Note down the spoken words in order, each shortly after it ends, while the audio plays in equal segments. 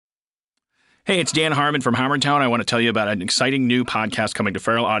Hey, it's Dan Harmon from Harmontown. I want to tell you about an exciting new podcast coming to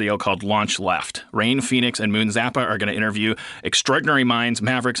Feral Audio called Launch Left. Rain Phoenix and Moon Zappa are going to interview extraordinary minds,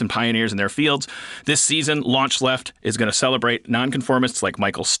 mavericks, and pioneers in their fields. This season, Launch Left is going to celebrate nonconformists like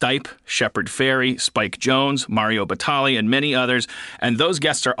Michael Stipe, Shepard Fairey, Spike Jonze, Mario Batali, and many others. And those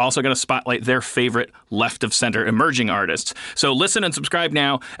guests are also going to spotlight their favorite left-of-center emerging artists. So listen and subscribe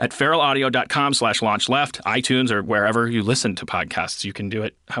now at feralaudio.com/launchleft, iTunes, or wherever you listen to podcasts. You can do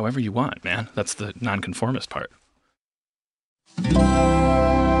it however you want, man. That's the nonconformist part. Feral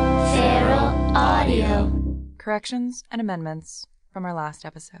Audio. Corrections and amendments from our last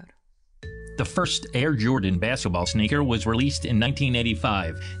episode. The first Air Jordan basketball sneaker was released in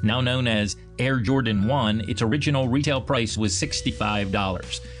 1985. Now known as Air Jordan 1, its original retail price was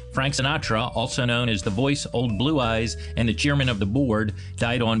 $65. Frank Sinatra, also known as the voice, Old Blue Eyes, and the chairman of the board,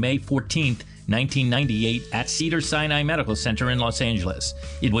 died on May 14th, 1998 at Cedars-Sinai Medical Center in Los Angeles.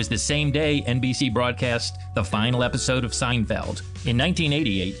 It was the same day NBC broadcast the final episode of Seinfeld. In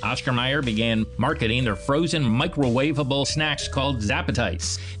 1988, Oscar Mayer began marketing their frozen microwavable snacks called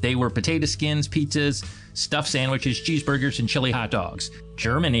Zappetites. They were potato skins, pizzas, stuffed sandwiches, cheeseburgers, and chili hot dogs.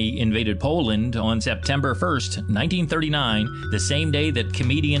 Germany invaded Poland on September 1st, 1939, the same day that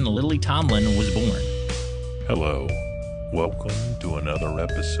comedian Lily Tomlin was born. Hello. Welcome to another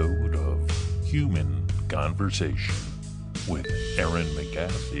episode of Human Conversation with Erin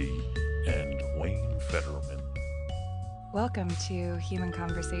McGathy and Wayne Fetterman. Welcome to Human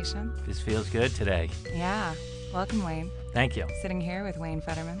Conversation. This feels good today. Yeah. Welcome, Wayne. Thank you. Sitting here with Wayne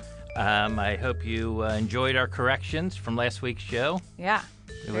Fetterman. I hope you enjoyed our corrections from last week's show. Yeah.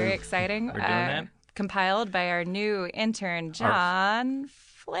 Very exciting. We're doing that. Compiled by our new intern, John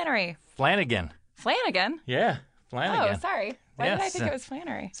Flannery. Flanagan. Flanagan? Yeah, Flanagan. Oh, sorry. Why did I Yes. think it was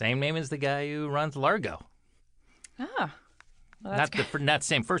Flannery? Same name as the guy who runs Largo. Oh. Well, that's Not the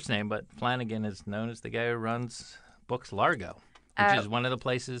same first name, but Flanagan is known as the guy who runs Books Largo, which is one of the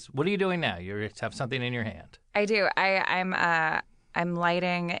places. What are you doing now? You have something in your hand. I do. I'm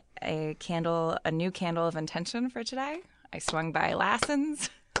lighting a new candle of intention for today. I swung by Lassen's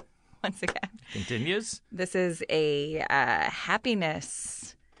once again. Continues. This is a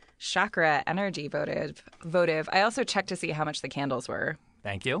happiness chakra energy votive. I also checked to see how much the candles were.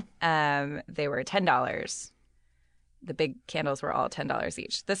 Thank you. They were $10. The big candles were all $10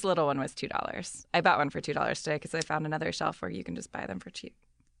 each. This little one was $2. I bought one for $2 today because I found another shelf where you can just buy them for cheap.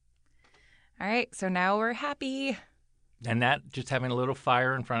 All right, so now we're happy. And that just having a little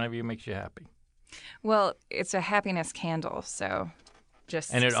fire in front of you makes you happy. Well, it's a happiness candle, so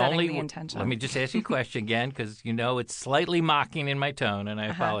just And it setting only the intention. Let me just ask you a question again, because you know it's slightly mocking in my tone, and I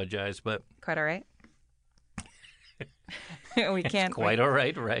apologize, but Quite all right. we can't. quite all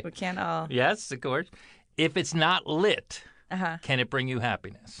right, right? We can't all. Yes, of course. If it's not lit, can it bring you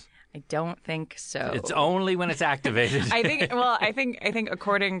happiness? I don't think so. It's only when it's activated. I think. Well, I think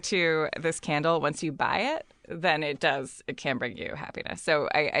according to this candle, once you buy it, then it can bring you happiness. So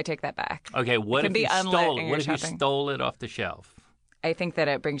I take that back. Okay, what It if can be you unlit stole in it? your What if you shopping. stole it off the shelf? I think that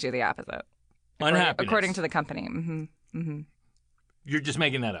it brings you the opposite. Unhappiness. According to the company. Mm-hmm. You're just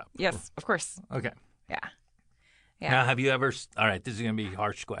making that up. Yes, of course. Okay. Yeah. Yeah. Now, have you ever? All right, this is going to be a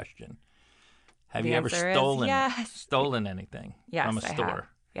harsh question. Have you ever answer is stolen yes. stolen anything Yes, from a I store?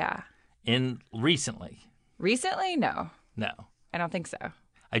 have. Yeah. Recently? Recently, no. No. I don't think so.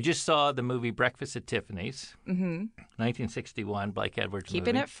 I just saw the movie Breakfast at Tiffany's, 1961, Blake Edwards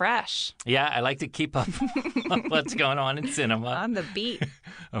Keeping movie. it fresh. Yeah, I like to keep up on what's going on in cinema. On the beat.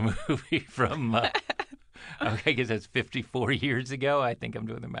 A movie from, I guess that's 54 years ago. I think I'm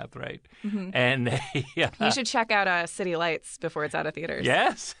doing the math right. And You should check out City Lights before it's out of theaters.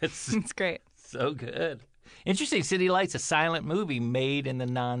 yes, it's It's great. so good. Interesting. City Lights, a silent movie made in the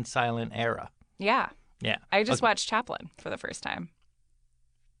non-silent era. Yeah. Yeah. I just watched Chaplin for the first time.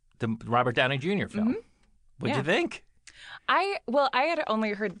 The Robert Downey Jr. film. What'd you think? I had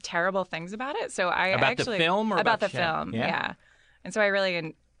only heard terrible things about it, so I About actually the film or about about the Shem? film, Yeah. And so I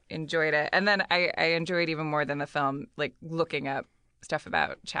really enjoyed it, and then I enjoyed even more than the film, like looking up stuff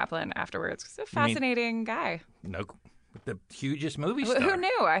about Chaplin afterwards. He's a fascinating guy. No, the hugest movie star. Who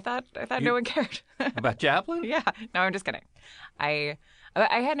knew? I thought no one cared. About Chaplin? Yeah. No, I'm just kidding. I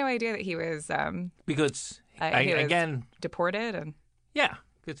had no idea that he was Because, he was again, deported and. yeah,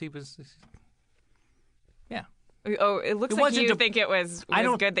 because he was, yeah. Oh, it looks It like wasn't you think it was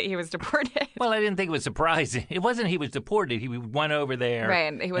good that he was deported. Well, I didn't think it was surprising. It wasn't he was deported. He went over there.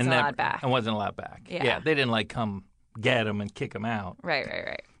 Right, and he wasn't allowed back. And wasn't allowed back. Yeah. They didn't, come get him and kick him out.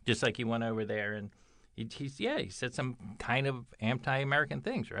 Right. Just like he went over there and he said some kind of anti-American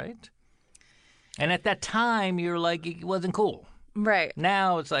things, right? And at that time, you're like, it wasn't cool. Right.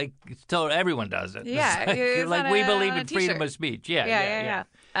 Now it's like everyone does it. Yeah, It's it's like on we a- believe on a in freedom t-shirt. of speech. Yeah.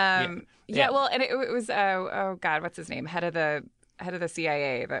 Yeah. Well, and it was oh God, what's his name? Head of the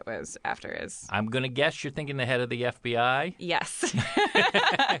CIA that was after his. I'm gonna guess you're thinking the head of the FBI, Yes.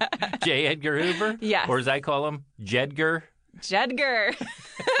 J. Edgar Hoover. Yes. Or as I call him, Jedgar. Jedgar.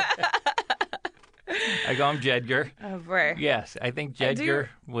 I call him Jedgar. Oh boy. Yes, I think I do- Jedgar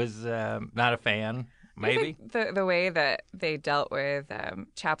was not a fan. I Maybe. think the way that they dealt with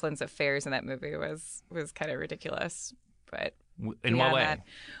Chaplin's affairs in that movie was kind of ridiculous. But In what beyond way? that-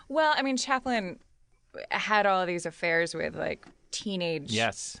 well, I mean, Chaplin had all of these affairs with like teenage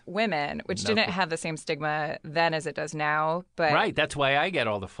Yes. women, which No didn't que- have the same stigma then as it does now. But Right. That's why I get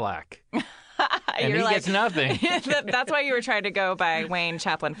all the flack. And you're he like, gets nothing. That's why you were trying to go by Wayne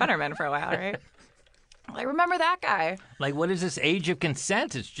Chaplin Funnerman for a while, right? Like, remember that guy? Like, what is this age of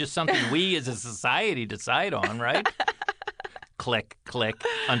consent? It's just something we as a society decide on, right? Click,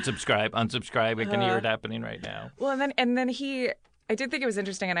 unsubscribe. I can hear it happening right now. Well, and then I did think it was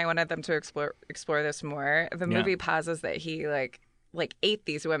interesting, and I wanted them to explore this more. The Yeah. movie pauses that he like ate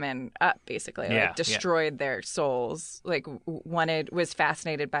these women up, basically, Yeah, like destroyed their souls, like was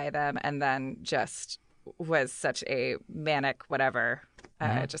fascinated by them, and then just was such a manic whatever,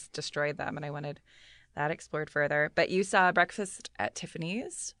 just destroyed them, and I wanted that explored further. But you saw Breakfast at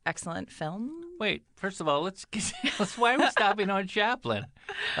Tiffany's, excellent film. Wait, first of all, let's why are we stopping on Chaplin?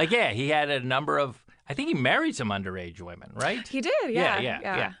 Like, yeah, he had a number of. I think he married some underage women, right? He did,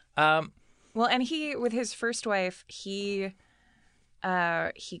 yeah. Well, and he, with his first wife, he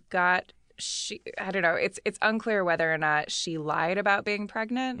got I don't know. It's unclear whether or not she lied about being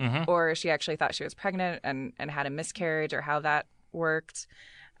pregnant or she actually thought she was pregnant and had a miscarriage or how that worked.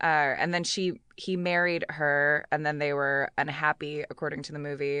 And then he married her, and then they were unhappy, according to the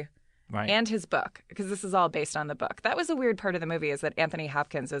movie. Right. And his book, because this is all based on the book. That was a weird part of the movie, is that Anthony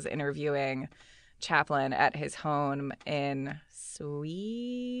Hopkins is interviewing Chaplin at his home in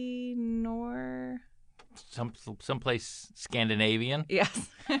Swedenor. Someplace Scandinavian. Yes.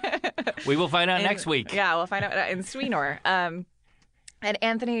 We will find out next week. Yeah, we'll find out in Swedenor. And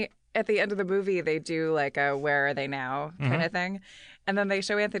Anthony, at the end of the movie, they do like a "Where are they now?" kind of thing, and then they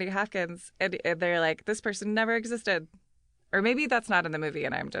show Anthony Hopkins, and they're like, "This person never existed," or maybe that's not in the movie,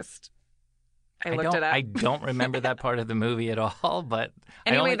 and I looked it up. I don't remember that part of the movie at all, but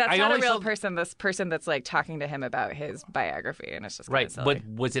Anyway, I that's not a only real saw- person. This person that's like talking to him about his biography, and it's just kinda Right, silly. but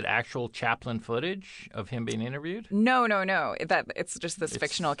was it actual Chaplin footage of him being interviewed? No. It's just this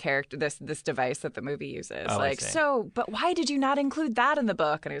fictional character, this device that the movie uses. Oh, I like, see. so, but why did you not include that in the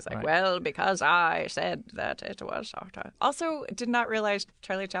book? And he was like, Right. well, because I said that it was. Also, did not realize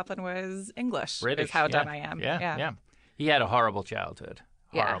Charlie Chaplin was English. British. Is how yeah. dumb I am. Yeah. He had a horrible childhood.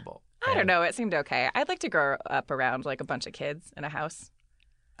 Yeah. Horrible. I don't know. It seemed okay. I'd like to grow up around like a bunch of kids in a house.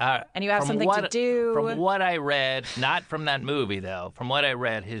 And you have From something what- to do. From what I read, not from that movie though, from what I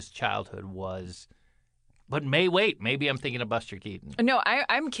read, his childhood was. But maybe I'm thinking of Buster Keaton. No,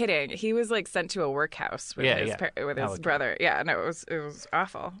 I'm kidding. He was like sent to a workhouse with his with his Okay. brother. Yeah, no, it was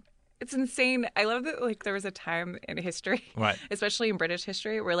awful. It's insane. I love that like there was a time in history, Right. especially in British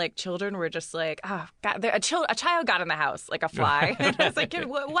history, where like children were just like, oh, God, a child got in the house like a fly. And I was like,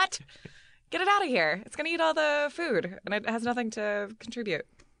 what? Get it out of here! It's gonna eat all the food, and it has nothing to contribute.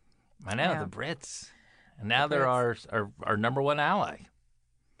 I know, Yeah. the Brits. And now they're our number one ally.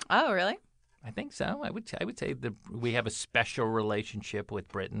 Oh, really? I think so. I would say that we have a special relationship with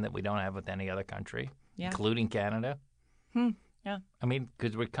Britain that we don't have with any other country, Yeah. including Canada. Yeah. I mean,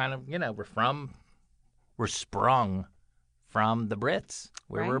 because we're kind of, we're sprung from the Brits.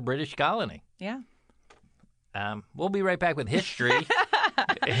 We're a Right. British colony. Yeah. We'll be right back with history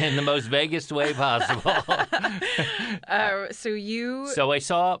in the most vaguest way possible. So I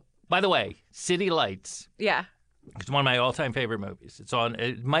saw, by the way, City Lights. Yeah. It's one of my all-time favorite movies. It's on.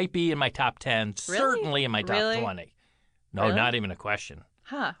 It might be in my top 10, Really? certainly in my top Really? 20. No, Really? not even a question.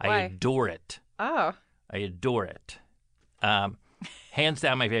 Huh? I Why? adore it. Oh, I adore it. Hands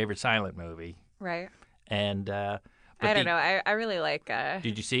down, my favorite silent movie. right. And but I don't know. I really like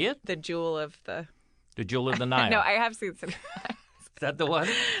Did you see it? the Jewel of the. The Jewel of the Nile. No, I have seen City. Is that the one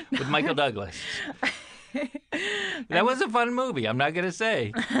with Michael Douglas? That was a fun movie. I'm not gonna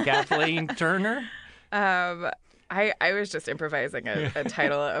say Kathleen Turner. I was just improvising a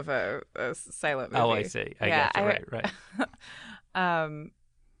title of a silent movie. Oh, I see. I Yeah, got you. Right.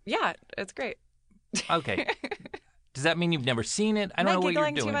 Yeah, it's great. Okay. Does that mean you've never seen it? I don't know Am I what you're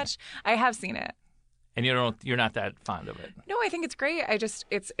giggling doing. too much? I have seen it. And you're not that fond of it. No, I think it's great.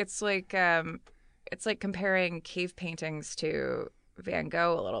 It's like comparing cave paintings to Van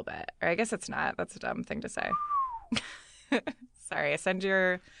Gogh a little bit. Or I guess it's not. That's a dumb thing to say. Sorry.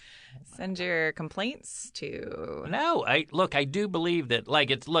 Send your complaints to. No, I do believe that.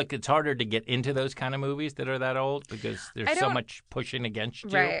 Like, it's harder to get into those kind of movies that are that old because there's so much pushing against you.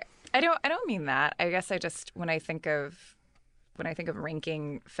 Right. I don't mean that. I guess I just when I think of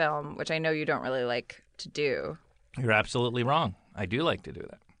ranking film, which I know you don't really like to do. You're absolutely wrong. I do like to do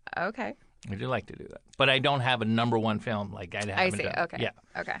that. Okay. I do like to do that, but I don't have a number one film like I haven't I see. done. Okay. Yeah.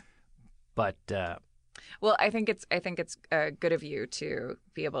 Okay. But well, I think it's good of you to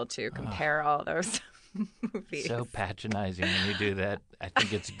be able to compare all those movies. so patronizing when you do that. I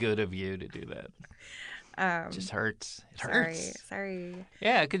think it's good of you to do that. It just hurts. It hurts. Sorry.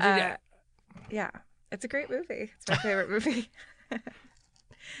 Yeah, because Yeah, it's a great movie. It's my favorite movie.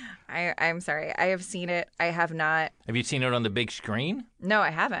 I'm sorry. I have seen it. I have not. have you seen it on the big screen? No, I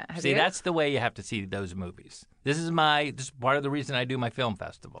haven't. Have See, you? that's the way you have to see those movies. This is part of the reason I do my film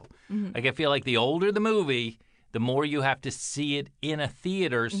festival. Mm-hmm. Like, I feel like the older the movie, the more you have to see it in a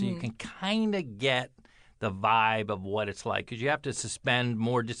theater so you can kind of get the vibe of what it's like. Because you have to suspend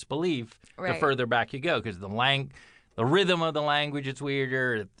more disbelief the Right. further back you go. Because the rhythm of the language is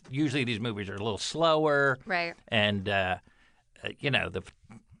weirder. Usually these movies are a little slower. Right. And,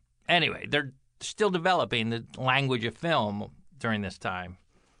 anyway, they're still developing the language of film during this time.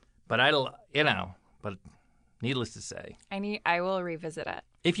 But but needless to say, I will revisit it.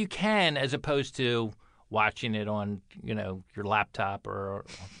 if you can, as opposed to watching it on, your laptop or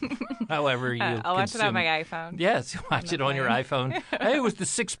however you I'll watch it on consume- my iPhone. Yes, watch it on your iPhone. Hey, it was the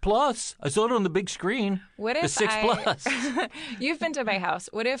 6 Plus. I saw it on the big screen. What the if 6 Plus? You've been to my house.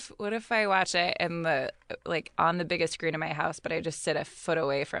 What if I watch it in on the biggest screen in my house, but I just sit a foot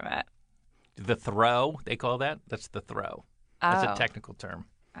away from it? The throw, they call that. That's the throw. That's Oh. a technical term.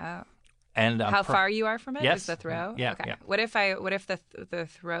 Oh. And How far you are from it? Yes. Is the throw? Yeah, Okay. yeah. What if the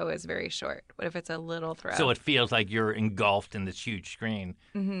throw is very short? What if it's a little throw? So it feels like you're engulfed in this huge screen.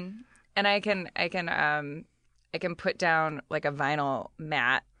 and I can put down like a vinyl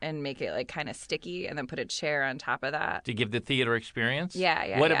mat and make it like kind of sticky, and then put a chair on top of that. To give the theater experience?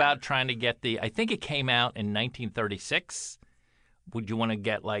 Yeah. What yeah. about trying to get I think it came out in 1936. Would you want to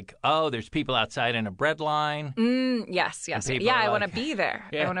get there's people outside in a bread line? Yes. people Yeah, are I want to like- be there.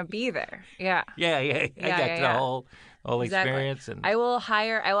 Yeah. I want to be there. Yeah. Yeah. I got the whole Exactly. experience. And I will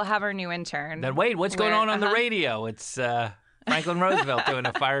have our new intern. then wait, what's going on the radio? It's Franklin Roosevelt doing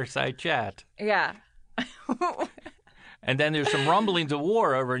a fireside chat. Yeah. And then there's some rumblings of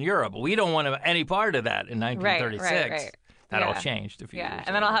war over in Europe. We don't want any part of that in 1936. Right. That all Yeah. changed a few years Yeah.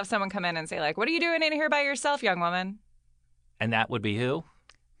 And then I'll later. have someone come in and say what are you doing in here by yourself, young woman? And that would be who?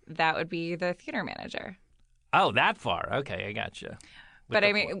 That would be the theater manager. Oh, that far. Okay, I gotcha. But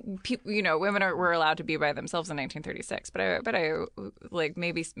I mean, women were allowed to be by themselves in 1936. But I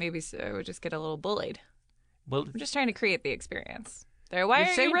maybe I would just get a little bullied. Well, I'm just trying to create the experience. Why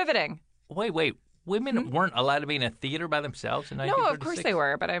are you riveting? wait. Women weren't allowed to be in a theater by themselves in 1936? No, of course they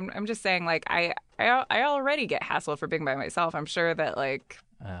were. But I'm just saying, I already get hassled for being by myself. I'm sure that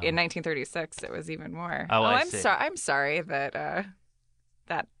in 1936 it was even more. Oh, I I'm see. sorry. I'm sorry that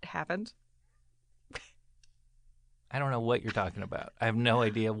that happened. I don't know what you're talking about. I have no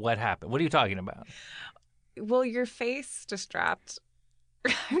idea what happened. What are you talking about? Well, your face just dropped.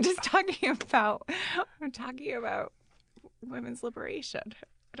 I'm talking about women's liberation.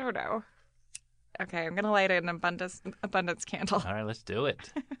 I don't know. Okay, I'm gonna light an abundance candle. All right, let's do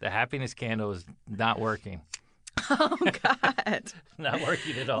it. The happiness candle is not working. Oh God, Not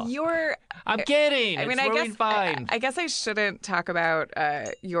working at all. you're. I'm kidding. I mean, it's I really guess fine. I guess I shouldn't talk about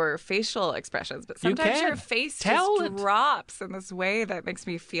your facial expressions, but You sometimes can. your face Tell just it. drops in this way that makes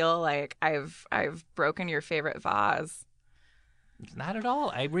me feel like I've broken your favorite vase. Not at all.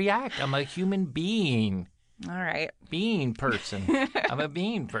 I react. I'm a human being. All right. Being person. I'm a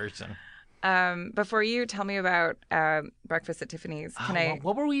being person. Before you tell me about Breakfast at Tiffany's, can I?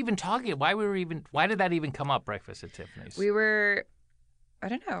 What were we even talking? Why did that even come up? Breakfast at Tiffany's. We were, I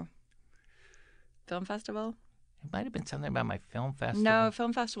don't know, film festival. It might have been something about my film festival. No,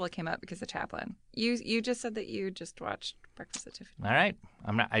 film festival came up because of Chaplin. You just said that you just watched Breakfast at Tiffany's. All right.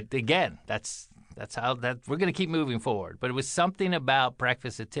 I'm not. Again, that's how that we're going to keep moving forward. But it was something about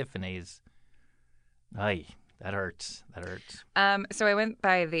Breakfast at Tiffany's. Ay, that hurts. That hurts. So I went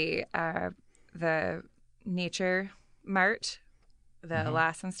by the Nature Mart, the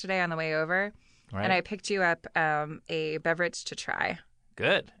Lassen's today on the way over, Right. and I picked you up a beverage to try,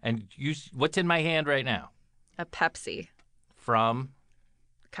 Good. And what's in my hand right now? a Pepsi, From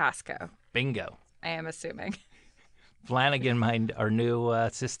Costco. Bingo. I am assuming. Flanagan, our new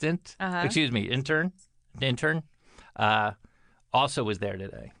assistant, Uh-huh. excuse me, intern, also was there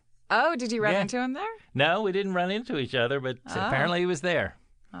today. Oh, did you run Yeah. into him there? No, we didn't run into each other, but apparently he was there.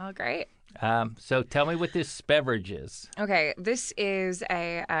 Oh, great. So tell me what this beverage is. Okay, this is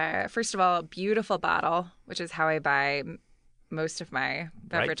first of all, a beautiful bottle, which is how I buy most of my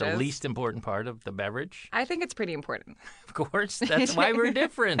beverages. Right, the least important part of the beverage. I think it's pretty important. Of course, that's why we're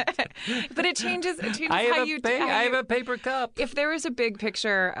different. But it changes I how have, you I have a paper cup. If there was a big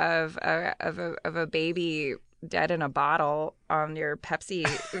picture of a baby dead in a bottle on your Pepsi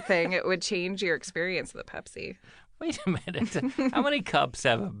thing, it would change your experience of the Pepsi. Wait a minute. How many cups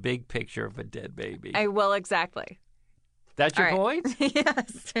have a big picture of a dead baby? Well, exactly. That's your All right. point?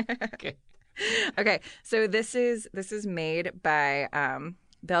 Yes. Okay. Okay. So this is made by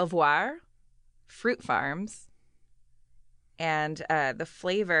Belvoir Fruit Farms, and the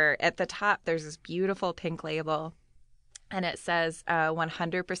flavor at the top, there's this beautiful pink label, and it says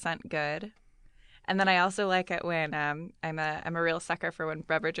 100% good. And then I also like it when I'm a real sucker for when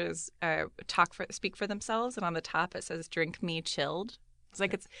beverages speak for themselves, and on the top it says "Drink me chilled." It's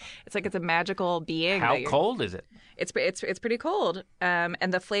like it's a magical being. How cold is it? It's pretty cold. And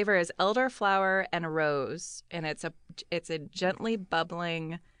the flavor is elderflower and rose, and it's a gently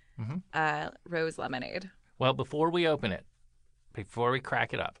bubbling rose lemonade. Well, before we open it, before we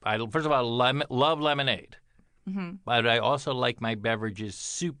crack it up, first of all, love lemonade. Mm-hmm. But I also like my beverages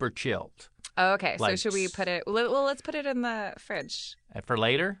super chilled. Oh, okay. Like, so should we put it? Well, let's put it in the fridge. For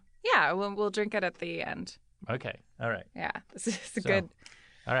later? Yeah, we'll drink it at the end. Okay. All right. Yeah, this is good.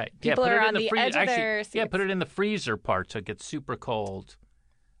 All right. People put are it in on the edge of their seats. Yeah, put it in the freezer part so it gets super cold.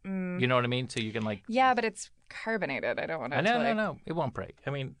 You know what I mean? So you can Yeah, but it's carbonated. I don't want to. No. It won't break. I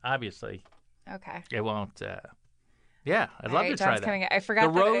mean, obviously. Okay. It won't. Yeah, I'd love to try John's that. coming. I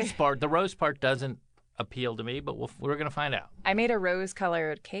forgot The rose part doesn't appeal to me, but we're going to find out. I made a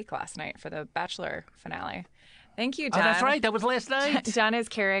rose-colored cake last night for the Bachelor finale. Thank you, John. Oh, that's right. That was last night. John is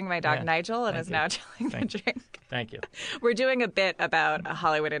carrying my dog Yeah. Nigel and Thank is you. now chilling the drink. Thank you. We're doing a bit about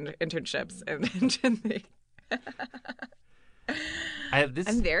Hollywood internships. I have this.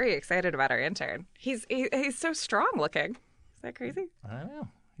 I'm very excited about our intern. He's so strong looking. Is that crazy? I don't know.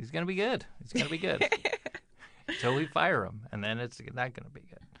 He's going to be good. He's going to be good. Until we fire him, and then it's not going to be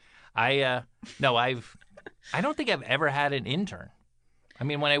good. I don't think I've ever had an intern. I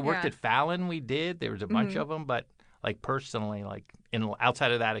mean, when I worked at Fallon, we did. There was a bunch of them, but like personally, like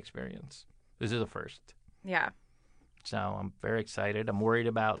outside of that experience, this is the first. Yeah. So I'm very excited. I'm worried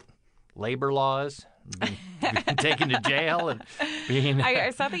about labor laws, being taken to jail, and being.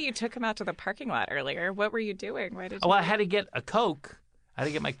 I saw that you took him out to the parking lot earlier. What were you doing? Why did you? Well, I had to get a Coke.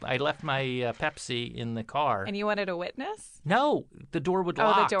 I left my Pepsi in the car. And you wanted a witness? No, the door would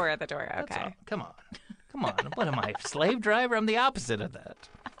lock. Oh, the door. That's Okay. all. Come on. What am I, slave driver? I'm the opposite of that.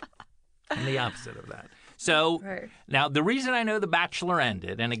 So Right. now the reason I know The Bachelor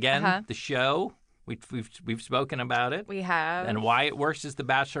ended, and again, the show we've spoken about it, We have. and why it works as The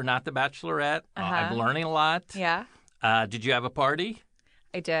Bachelor, not The Bachelorette. I'm learning a lot. Yeah, Did you have a party?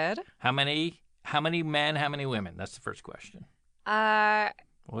 I did. How many men? How many women? That's the first question. What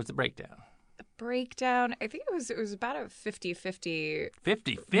was the breakdown? Breakdown. I think it was about a 50-50.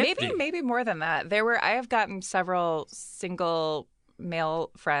 50-50. Maybe more than that. I have gotten several single male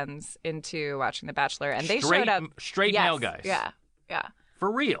friends into watching The Bachelor, and they showed up. Straight Yes, male guys. Yeah.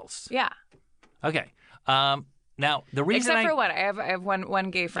 For reals. Yeah. Okay. Now the reason Except for one. I have one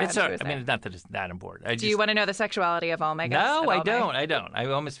gay friend. It's who was I mean, not that it's that important. Do you want to know the sexuality of all my guests? No, at I all don't. my- I don't. I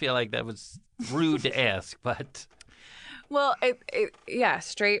almost feel like that was rude to ask, but Well,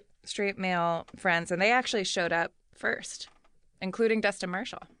 straight male friends, and they actually showed up first, including Dustin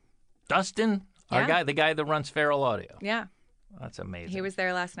Marshall. Dustin, our Yeah. guy, the guy that runs Feral Audio. Yeah, That's amazing. he was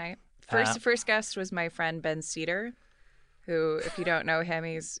there last night. First guest was my friend Ben Cedar, who, if you don't know him,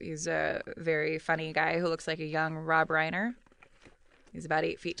 he's a very funny guy who looks like a young Rob Reiner. He's about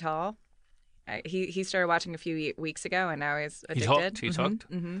 8 feet tall. He started watching a few weeks ago, and now he's addicted. He's hooked.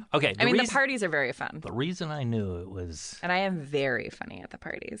 Mm-hmm. Okay. The parties are very fun, The reason I knew it was. and I am very funny at the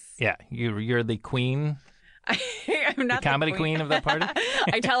parties. Yeah, you're the queen, I'm not the comedy queen of that party,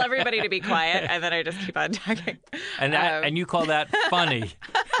 I tell everybody to be quiet, and then I just keep on talking. and you call that funny.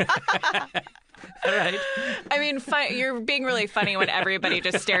 All right. I mean, you're being really funny when everybody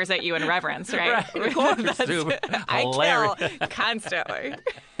just stares at you in reverence, right? Right, of course. I Hilarious. kill constantly.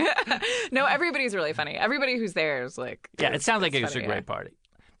 No, everybody's really funny. Everybody who's there is like. Yeah, it sounns like it was a funny, great party.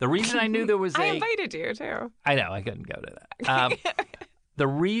 The reason I knew there was I invited you too. I know, I couldn't go to that. The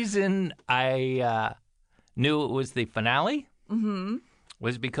reason I knew it was the finale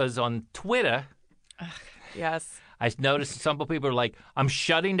was because on Twitter, Yes. I noticed some people are like, I'm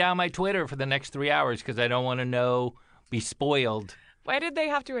shutting down my Twitter for the next 3 hours because I don't want to be spoiled Why did they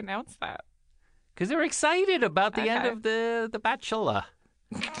have to announce that? Because they're excited about the end Okay. of the Bachelor.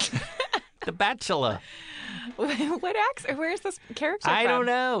 The Bachelor. What accent? Where's this character I from? don't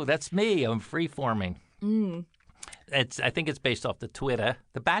know. That's me. I'm free-forming. I think it's based off the Twitter.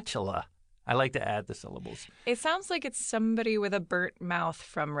 The Bachelor. I like to add the syllables. It sounds like it's somebody with a burnt mouth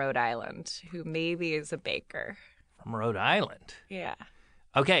from Rhode Island who maybe is a baker. From Rhode Island. Yeah.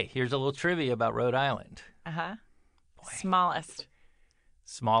 Okay, here's a little trivia about Rhode Island. Uh-huh. Smallest.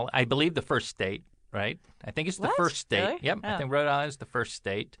 Small, I believe the first state, right? I think it's the What? first state. Really? Yep, I Oh. think Rhode Island's the first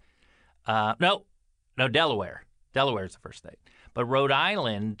state. No, Delaware. Delaware's the first state. But Rhode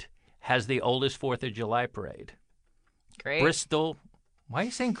Island has the oldest 4th of July parade. Great. Bristol. Why are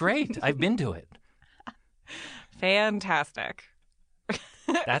you saying great? I've been to it. Fantastic.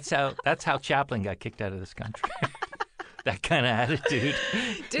 That's how Chaplin got kicked out of this country. That kind of attitude.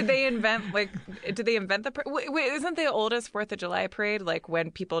 Did they invent the wait, isn't the oldest 4th of July parade like when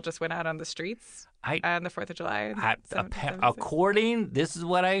people just went out on the streets on the 4th of July? in 1776? According, this is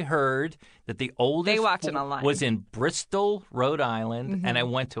what I heard, that the oldest They walked in a line. was in Bristol, Rhode Island, Mm-hmm. and I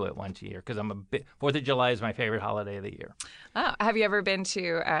went to it once a year because 4th of July is my favorite holiday of the year. Oh, have you ever been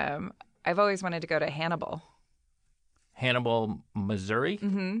to I've always wanted to go to Hannibal. Missouri?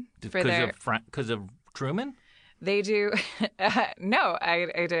 Mm-hmm. For their- Because of Truman? They do. No, I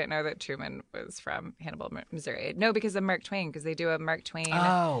didn't know that Truman was from Hannibal, Missouri. No, because of Mark Twain, because they do a Mark Twain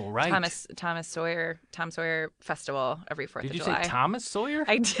Oh, right. Tom Sawyer festival every 4th Did of you July. say Thomas Sawyer?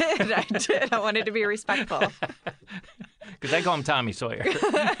 I did. I wanted to be respectful. Because I call him Tommy Sawyer.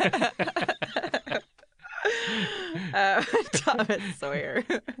 Thomas Sawyer.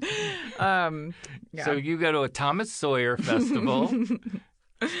 Yeah. So you go to a Thomas Sawyer festival.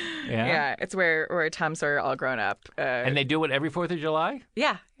 Yeah, it's where Tom Sawyer all grown up. And they do it every 4th of July?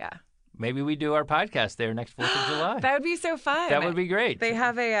 yeah. Maybe we do our podcast there next 4th of July. That would be so fun. That would be great. They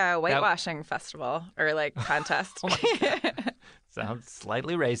have a whitewashing festival or like contest. Sounds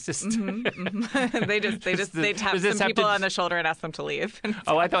slightly racist. They tap Does this some have people to- on the shoulder and ask them to leave.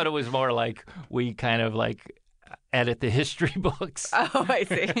 Oh, I thought it was more like we kind of like edit the history books. Oh, I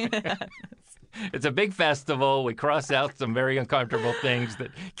see. It's a big festival. We cross out some very uncomfortable things that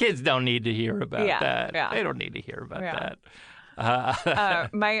kids don't need to hear about that. Yeah. They don't need to hear about Yeah.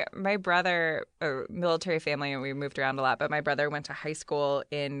 that. My brother, military family, and we moved around a lot. But my brother went to high school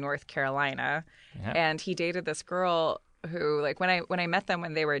in North Carolina, and he dated this girl who, like, when I met them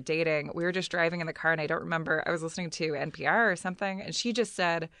when they were dating, we were just driving in the car, and I don't remember. I was listening to NPR or something, and she just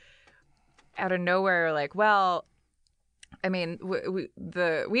said, out of nowhere, like, well, I mean, we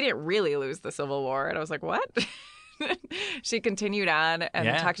didn't really lose the Civil War, and I was like, what? She continued on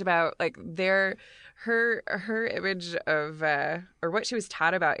and talked about like her image of or what she was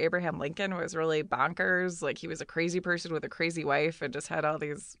taught about Abraham Lincoln was really bonkers. Like he was a crazy person with a crazy wife and just had all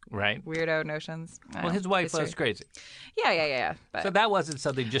these Right. weirdo notions. Well, his wife was crazy. Yeah. But, So that wasn't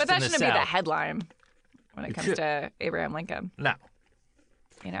something just but that in the shouldn't South. be the headline when it comes should. to Abraham Lincoln. No.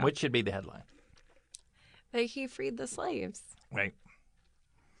 You know, Which should be the headline. like he freed the slaves. Right.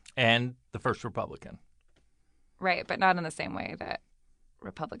 And the first Republican. Right, but not in the same way that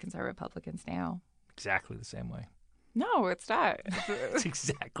Republicans are Republicans now. Exactly the same way. No, it's not. It's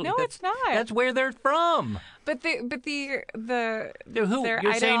exactly. No, it's not. That's where they're from. But the Who? their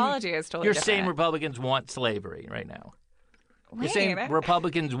You're saying- ideology is totally You're different. saying Republicans want slavery right now. You're Wait, saying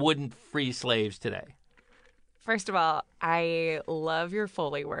Republicans wouldn't free slaves today. First of all, I love your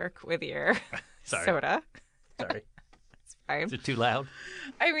Foley work with your Sorry. soda. Sorry. Fine. Is it too loud?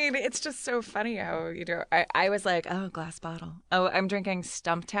 I mean, it's just so funny how you do. I was like, oh, glass bottle. Oh, I'm drinking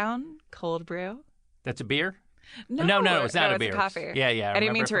Stumptown cold brew. That's a beer? No, No, it's not a beer. It's coffee. Yeah, I I didn't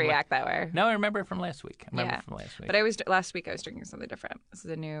remember mean it to from react that way. No, I remember it from last week. Yeah. But last week I was drinking something different. This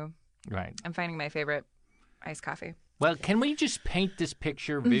is a new. Right. I'm finding my favorite iced coffee. Well, can we just paint this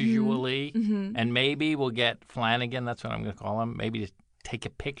picture Mm-hmm. visually, and maybe we'll get Flanagan, that's what I'm going to call him, maybe to take a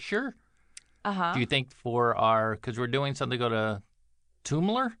picture? Uh-huh. Do you think for our, because we're doing something, go to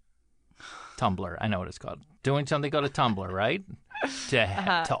Tumblr? I know what it's called. Doing something, go to Tumblr, right?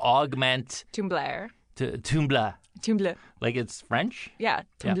 To augment, Tumblr. to Tumblr, Tumblr. like it's French. Yeah,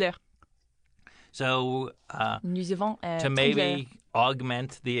 Tumblr. So Nous avons to maybe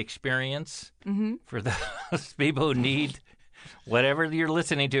augment the experience for those people who need whatever you're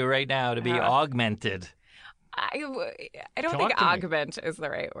listening to right now to be augmented. I don't Talk think to me. augment is the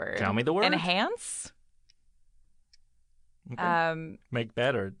right word. Tell me the word. Enhance? Okay. Make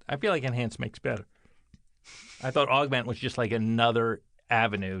better. I feel like enhance makes better. I thought augment was just like another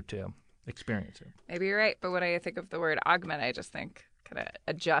avenue to experience it. Maybe you're right, but when I think of the word augment, I just think kind of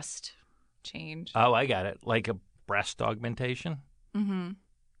adjust, change. Oh, I got it. Like a breast augmentation. Mm-hmm.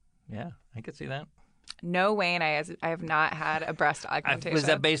 Yeah, I could see that. No, Wayne, I have not had a breast augmentation. Was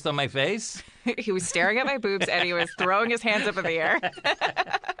that based on my face? He was staring at my boobs and he was throwing his hands up in the air.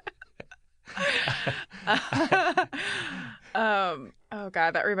 Oh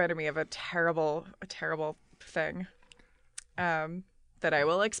God, that reminded me of a terrible thing that I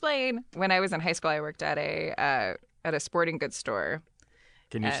will explain. When I was in high school, I worked at a sporting goods store.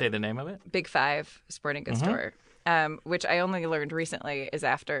 Can you say the name of it? Big Five sporting goods store, which I only learned recently is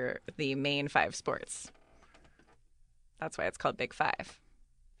after the main five sports. That's why it's called Big Five,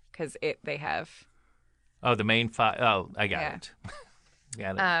 because they have. Oh, the main five. Oh, I got it.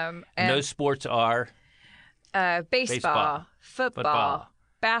 Got it. And those sports are baseball, football,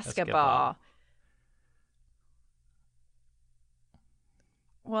 basketball.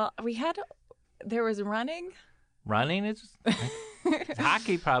 Well, there was running. Running is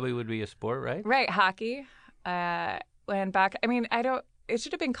hockey probably would be a sport, right? Right, hockey. When back, I mean, it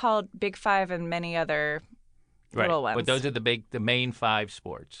should have been called Big Five and many other little ones. But those are the main five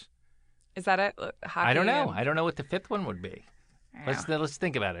sports. Is that it? Hockey? I don't know. I don't know what the fifth one would be. Let's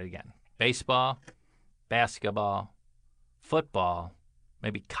think about it again. Baseball, basketball, football,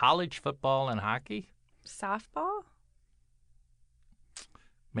 maybe college football and hockey. Softball?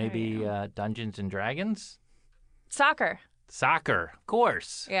 Maybe Dungeons and Dragons. Soccer. Soccer, of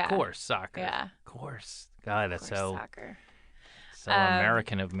course. Yeah. Of course, soccer. Yeah. Of course. God, that's so soccer. So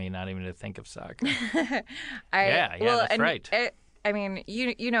American of me not even to think of soccer. That's right. I mean,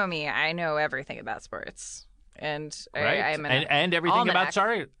 you know me. I know everything about sports, and right. I'm and everything about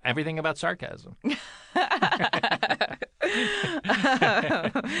everything about sarcasm. And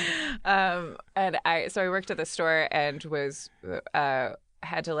I worked at the store and was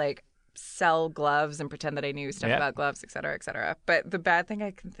had to like sell gloves and pretend that I knew stuff about gloves, et cetera, et cetera. But the bad thing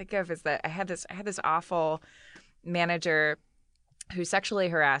I can think of is that I had this awful manager who sexually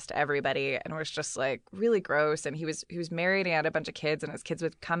harassed everybody and was just like really gross. And he was married and had a bunch of kids, and his kids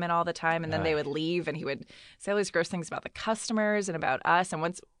would come in all the time, and then they would leave, and he would say all these gross things about the customers and about us. And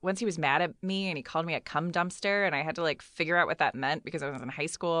once he was mad at me and he called me a cum dumpster, and I had to like figure out what that meant because I was in high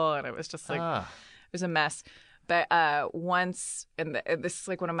school, and it was just like it was a mess. But once, and this is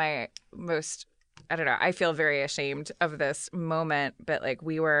like one of my most, I don't know, I feel very ashamed of this moment, but like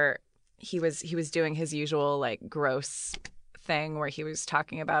he was doing his usual like gross thing where he was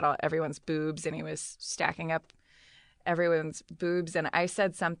talking about everyone's boobs, and he was stacking up everyone's boobs, and I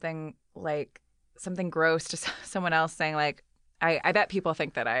said something gross to someone else, saying like, I bet people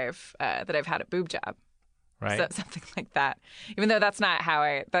think that I've had a boob job. Right. So, something like that. Even though that's not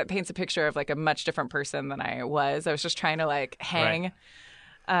how that paints a picture of like a much different person than I was. I was just trying to like hang. Right.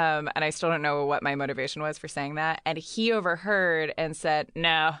 And I still don't know what my motivation was for saying that. And he overheard and said,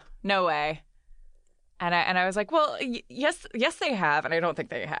 no way. And I was like, well, yes, they have. And I don't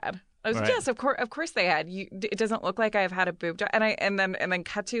think they had. I was like, yes, of course they had. It doesn't look like I've had a boob job. And then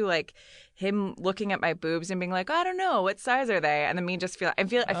cut to like him looking at my boobs and being like, I don't know, what size are they? And then me just I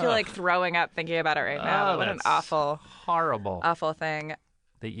feel like throwing up thinking about it right now. What an horrible thing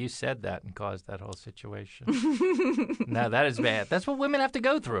that you said that and caused that whole situation. No, that is bad. That's what women have to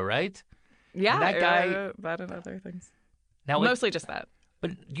go through, right? Yeah, and that guy, that and other things. Now, mostly just that.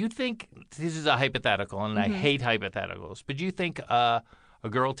 But you think this is a hypothetical, and I hate hypotheticals. But do you think a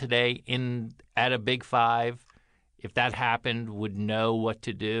girl today at a Big Five, if that happened, would know what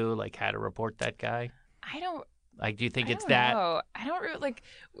to do, like how to report that guy? I don't. Like, do you think it's that? No, I don't really like.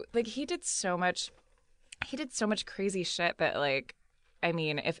 He did so much crazy shit that like, I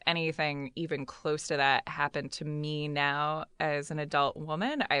mean, if anything even close to that happened to me now as an adult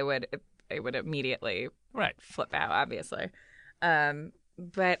woman, I would immediately flip out, obviously.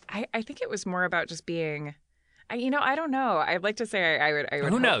 But I think it was more about just being. I don't know. I'd like to say I would.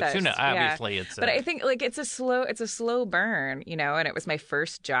 Who knows? Who knows? Obviously, it's. But I think like it's a slow burn, and it was my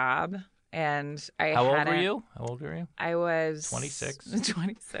first job, and How old were you? I was 26.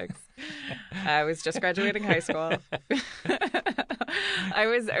 26. I was just graduating high school. I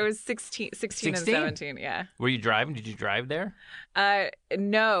was 16 and 17. Yeah. Were you driving? Did you drive there?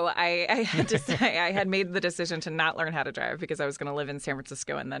 No, I had to say I had made the decision to not learn how to drive because I was going to live in San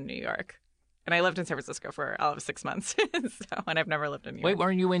Francisco and then New York. And I lived in San Francisco for all of 6 months, and I've never lived in New York. Wait,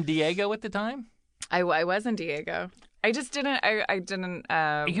 weren't you in Diego at the time? I was in Diego. I just didn't. I didn't.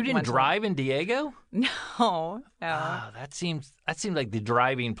 You didn't drive in Diego? No. Oh, that seems like the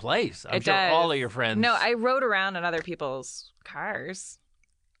driving place. I'm sure does. all of your friends. No, I rode around in other people's cars.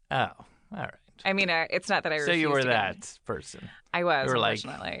 Oh, all right. I mean, it's not that I. So you were that person. I was. You were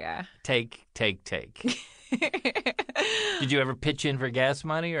unfortunately, like, yeah. Take. Did you ever pitch in for gas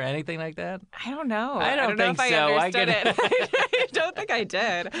money or anything like that? I don't know. I don't know think if so. I understood it. I don't think I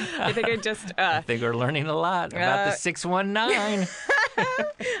did. I think I just. I think we're learning a lot about the 619.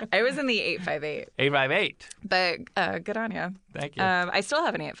 I was in the 858. 858. But good on you. Thank you. I still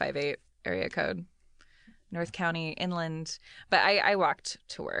have an 858 area code. North County, inland. But I walked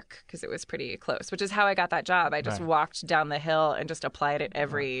to work because it was pretty close, which is how I got that job. I just walked down the hill and just applied at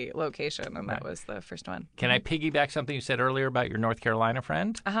every location, and that was the first one. Can I piggyback something you said earlier about your North Carolina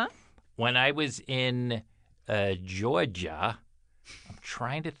friend? Uh-huh. When I was in Georgia, I'm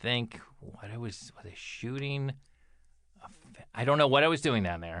trying to think what was I shooting? I don't know what I was doing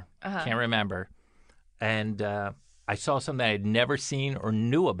down there. Can't remember. And I saw something I had never seen or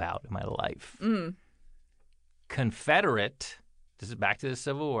knew about in my life. Confederate, this is back to the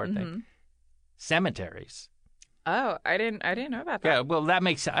Civil War thing, cemeteries. Oh, I didn't know about that. Yeah, well, that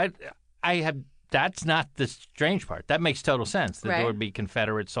makes that's not the strange part. That makes total sense that there would be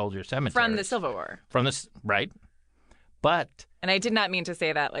Confederate soldier cemeteries. From the Civil War. Right. But. And I did not mean to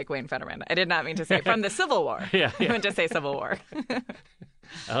say that like Wayne Fetterman. I did not mean to say from the Civil War. Yeah. I meant to say Civil War.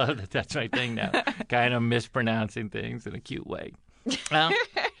 Oh, that's my thing now. Kind of mispronouncing things in a cute way. Well,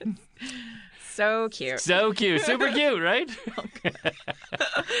 so cute. So cute. Super cute, right?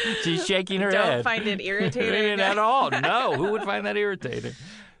 She's shaking her head. Don't find it irritating. At all. No. Who would find that irritating?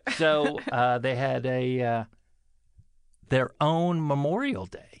 So they had their own Memorial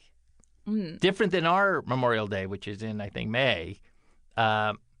Day. Different than our Memorial Day, which is in, I think, May.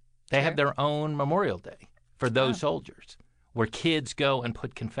 They have their own Memorial Day for those soldiers, where kids go and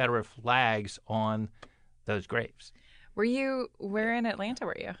put Confederate flags on those graves. Where in Atlanta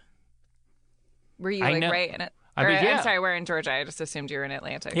were you? Were you I know. right in it? Yeah. I'm sorry, where in Georgia? I just assumed you were in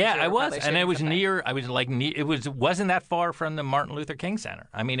Atlanta. 'cause Yeah, you I were was, probably and it shooting was something. near. I was like, wasn't that far from the Martin Luther King Center.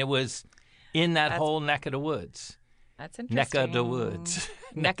 I mean, it was in that whole neck of the woods. That's Neck interesting. of the woods.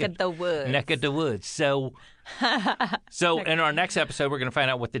 Neck of the woods. Neck of the woods. So in our next episode, we're going to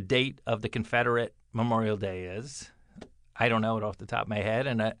find out what the date of the Confederate Memorial Day is. I don't know it off the top of my head.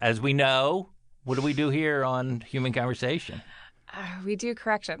 And as we know, what do we do here on Human Conversation? We do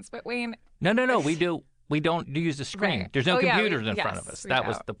corrections, but Wayne. No. We don't use the screen. Right. There's no Oh, yeah, computers in front of us. we That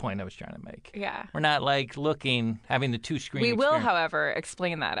was don't. the point I was trying to make. Yeah. We're not like having the two screen. We will, experience. however,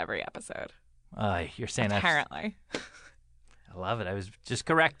 explain that every episode. You're saying that. Apparently. I love it. I was just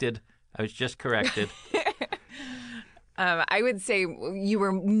corrected. I would say you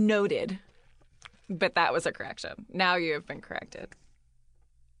were noted, but that was a correction. Now you have been corrected.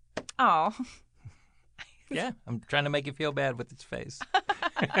 Oh. Yeah, I'm trying to make you feel bad with its face.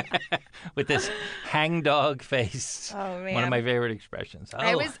 With this hangdog face. Oh, man. One of my favorite expressions. Oh,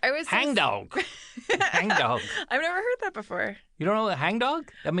 I was hangdog. Hangdog. I've never heard that before. You don't know the hangdog?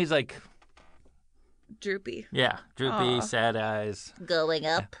 That means like, Droopy. yeah, droopy, sad eyes. Going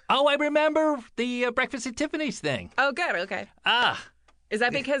up. Oh, I remember the Breakfast at Tiffany's thing. Oh, good. Okay. Is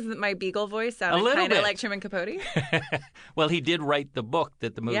that because my Beagle voice sounded little kind of bit. like Truman Capote? Well, he did write the book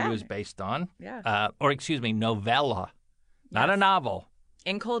that the movie Yeah. was based on. Yeah. Novella, not a novel.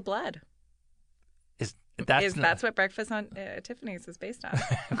 In Cold Blood. That's That's what Breakfast on Tiffany's is based on.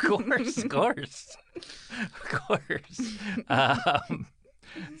 Of course.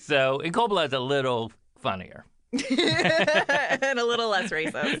 So in Cold Blood's a little funnier. And a little less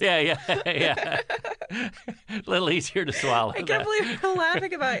racist. Yeah. A little easier to swallow. I can't believe we're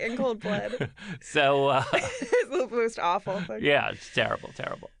laughing about In Cold Blood. So, It's the most awful thing. yeah, it's terrible.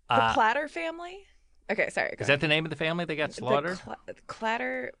 The Platter family? Okay, sorry. Is that the name of the family that got slaughtered? The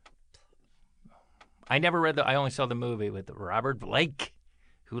Clatter. I never read I only saw the movie with Robert Blake,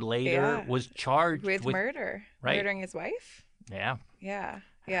 who later Yeah. was charged With murder. Right. Murdering his wife? Yeah. Yeah.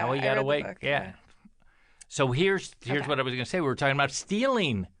 How he I got read the away. book, Yeah. So here's Okay. what I was going to say. We were talking about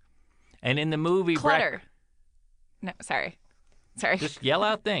stealing. And in the movie... Clutter. No, sorry. Just yell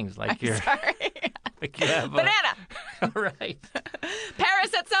out things like you're... Sorry. Like you have Banana. Right.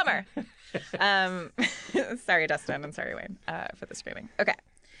 Paris at summer. Sorry, Dustin. I'm sorry, Wayne, for the screaming. Okay.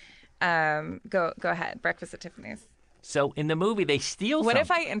 Go ahead. Breakfast at Tiffany's. So in the movie, they steal What something. if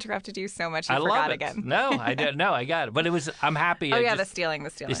I interrupted you so much you I forgot love it. again? No, I didn't. No, I got it. But I'm happy. Oh, yeah, the stealing.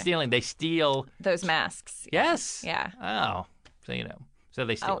 The stealing. They steal. Those masks. Yes. Yeah. Oh, so So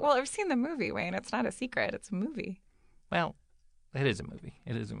they steal. Oh, well, I've seen the movie, Wayne. It's not a secret. It's a movie. Well, it is a movie.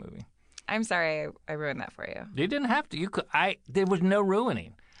 I'm sorry I ruined that for you. You didn't have to. You could. There was no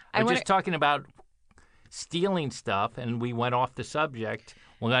ruining. We're just talking about stealing stuff, and we went off the subject.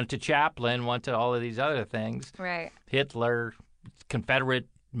 We went to Chaplin, went to all of these other things. Right. Hitler, Confederate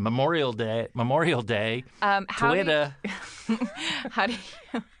Memorial Day, How Twitter. How do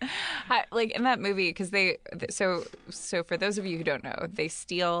you, like in that movie? Because so for those of you who don't know, they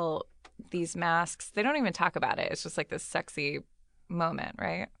steal these masks. They don't even talk about it. It's just like this sexy moment,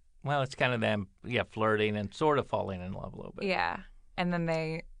 right? Well, it's kind of them, flirting and sort of falling in love a little bit. Yeah, and then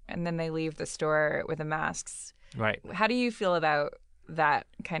they leave the store with the masks. Right. How do you feel about that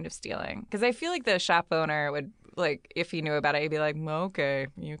kind of stealing? Because I feel like the shop owner would, like, if he knew about it, he'd be like, okay,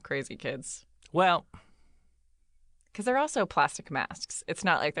 you crazy kids. Well, because they're also plastic masks. It's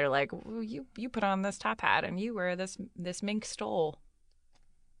not like they're like, well, you put on this top hat and you wear this mink stole.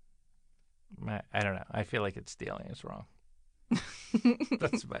 I don't know. I feel like it's stealing is wrong.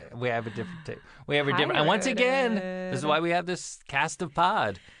 We have a different take. And once again, this is why we have this cast of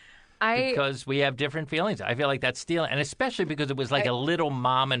pod. Because we have different feelings. I feel like that's stealing, and especially because it was like a little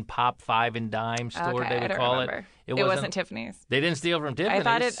mom and pop 5 and dime store. Okay, they would call remember. it. It wasn't Tiffany's. They didn't steal from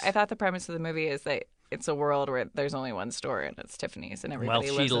Tiffany's. I thought the premise of the movie is that it's a world where there's only one store and it's Tiffany's, and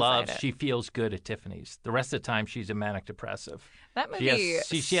everybody lives inside it. She feels good at Tiffany's. The rest of the time, she's a manic depressive. That movie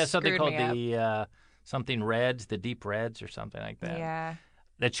she has something called the something Reds, the Deep Reds, or something like that. Yeah.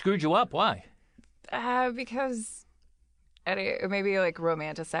 That screwed you up. Why? Because it maybe like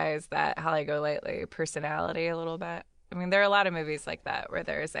romanticize that Holly Golightly personality a little bit. I mean, there are a lot of movies like that where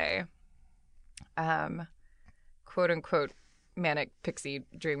there's a quote unquote manic pixie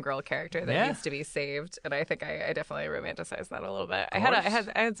dream girl character that needs to be saved, and I think I definitely romanticize that a little bit. I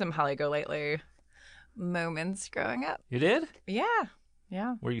had some Holly Golightly moments growing up. You did? Yeah.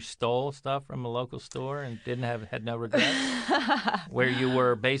 Where you stole stuff from a local store and had no regrets? Where you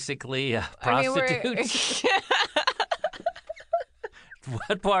were basically a prostitute?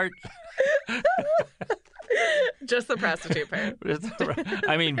 What part? Just the prostitute part.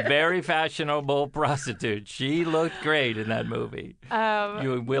 I mean, very fashionable prostitute. She looked great in that movie.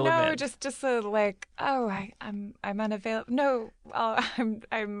 You will admit. Just like, I'm unavailable. No,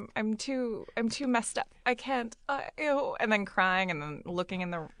 I'm too messed up. I can't. Ew. And then crying and then looking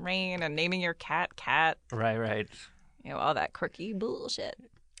in the rain and naming your cat. Right. You know, all that quirky bullshit.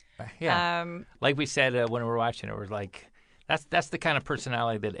 Yeah. Like we said when we were watching it, we're like, that's the kind of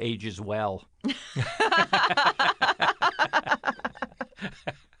personality that ages well.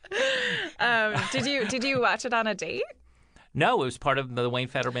 Did you watch it on a date? No, it was part of the Wayne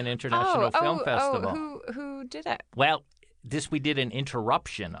Federman International Film Festival. Who did it? Well, we did an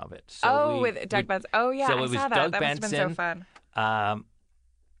interruption of it. So with Doug Benson. Oh yeah, so I it was saw that. Doug That Benson, must have been so fun.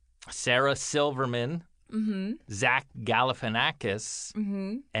 Sarah Silverman, Zach Galifianakis,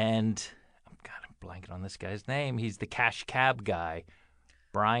 and I'm blanking on this guy's name. He's the cash cab guy,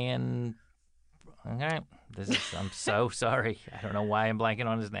 Brian. Okay, I'm so sorry. I don't know why I'm blanking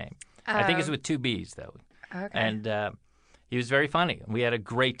on his name. I think it's with 2 B's though. Okay. And he was very funny. We had a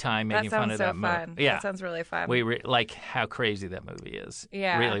great time making fun of that movie. That sounds so fun. Yeah, that sounds really fun. We like how crazy that movie is.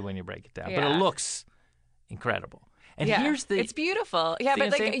 Yeah, really when you break it down. Yeah. But it looks incredible. And it's beautiful. Yeah,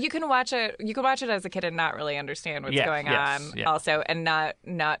 but like you can watch it. You can watch it as a kid and not really understand what's going on. Yeah. Also, and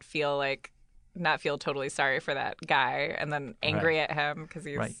not feel totally sorry for that guy, and then angry at him because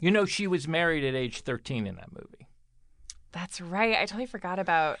he's right. You know, she was married at age 13 in that movie. That's right. I totally forgot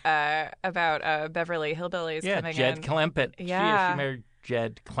about Beverly Hillbillies coming Jed in. Clampett. Yeah, she married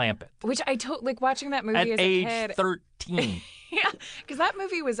Jed Clampett. Which I like watching that movie at as a age kid. 13. Yeah, because that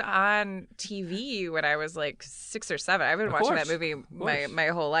movie was on TV when I was like 6 or 7. I've been watching that movie my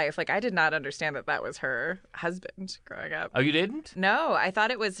whole life. Like, I did not understand that was her husband growing up. Oh, you didn't? No, I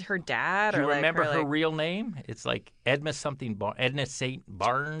thought it was her dad. Do you or remember her real name? It's like Edna St.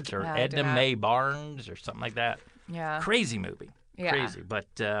 Barnes or No, Edna Mae Barnes or something like that. Yeah. Crazy movie. Yeah. Crazy. But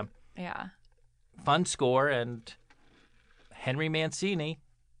yeah, fun score. And Henry Mancini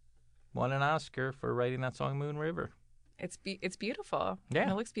won an Oscar for writing that song Moon River. It's beautiful. Yeah.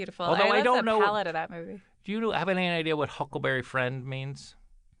 And it looks beautiful. Although I love don't the know palette of that movie. Do you have any idea what Huckleberry Friend means?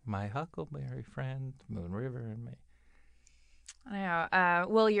 My Huckleberry Friend, Moon River and me. I know.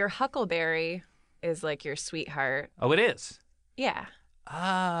 Well, your Huckleberry is like your sweetheart. Oh, it is? Yeah.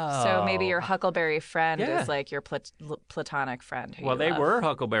 Oh. So maybe your Huckleberry Friend is like your platonic friend. Who well, you they love. were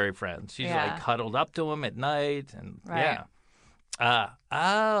Huckleberry Friends. She's Yeah. like cuddled up to him at night. And Right. yeah.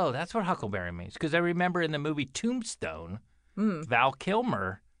 That's what Huckleberry means. Because I remember in the movie Tombstone, Val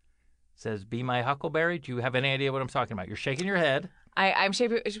Kilmer says, "Be my Huckleberry." Do you have any idea what I'm talking about? You're shaking your head.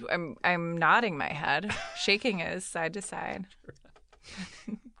 I'm nodding my head. Shaking is side to side.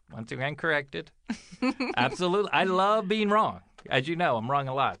 Once again, corrected. Absolutely. I love being wrong. As you know, I'm wrong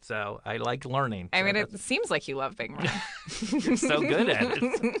a lot, so I like learning. I So mean, that's- it seems like you love being wrong. You're so good at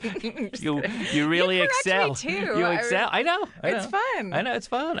it. You really correct excel. me, too. You I excel. I know. It's fun. I know it's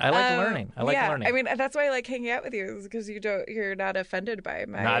fun. I like learning. I like yeah, learning. I mean, that's why I like hanging out with you, is because you're not offended by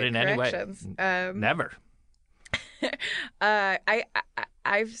my Not in any way. corrections. Never.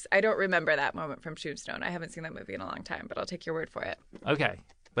 I don't remember that moment from Tombstone. I haven't seen that movie in a long time, but I'll take your word for it. Okay.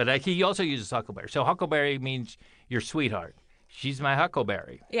 But he also uses Huckleberry. So Huckleberry means your sweetheart. She's my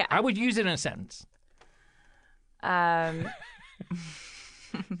Huckleberry. Yeah. I would use it in a sentence. Um,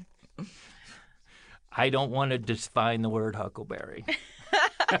 I don't want to define the word Huckleberry.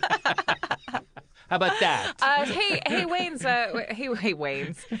 How about that? hey Wayne's. Hey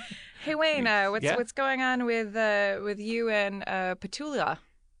Wayne's. Hey Wayne. Yeah? What's going on with you and Petulia?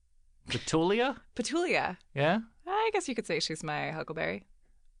 Petulia? Petulia. Yeah? I guess you could say she's my Huckleberry.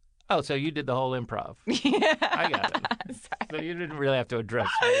 Oh, so you did the whole improv. Yeah. I got it. So you didn't really have to address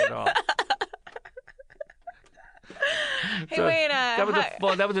me at all. Hey So Wayne.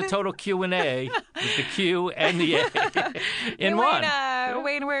 that was a total Q&A with the Q and the A in hey, one.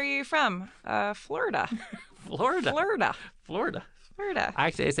 Wayne, where are you from? Florida. Florida. Florida.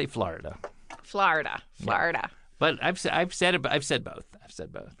 Actually, I say Florida. Florida. But I've said it. I've said both.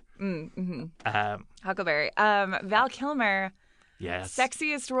 Huckleberry. Val Kilmer. Yes.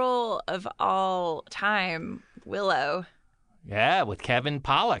 Sexiest role of all time. Willow. Yeah, with Kevin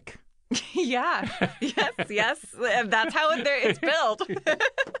Pollak. Yeah. Yes. That's how it's built.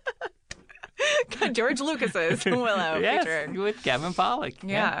 George Lucas's Willow Yes, featuring. with Kevin Pollak.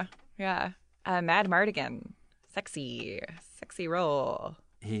 Yeah. Mad Mardigan. Sexy role.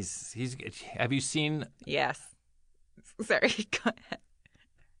 He's. Have you seen Yes. Sorry. Go ahead.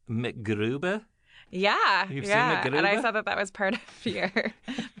 MacGruber? Yeah. You've seen yeah. MacGruber? And I saw that was part of your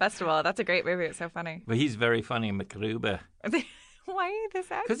festival. That's a great movie. It's so funny. But he's very funny in MacGruber. Why this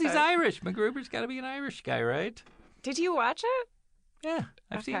accent? Because he's Irish. MacGruber's got to be an Irish guy, right? Did you watch it? Yeah,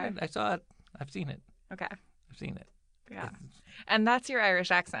 I've seen Okay. it. I saw it. I've seen it. Okay. I've seen it. Yeah. And that's your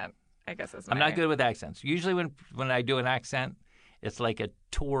Irish accent, I guess. I'm not good with accents. Usually when I do an accent, it's like a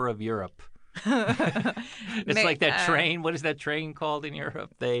tour of Europe. It's like that train. What is that train called in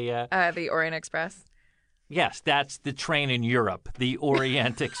Europe? The Orient Express. Yes, that's the train in Europe, the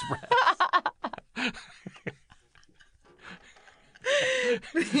Orient Express.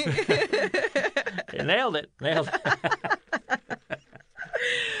 Nailed it.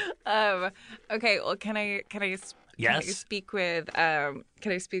 Okay. Well, can I Yes. speak with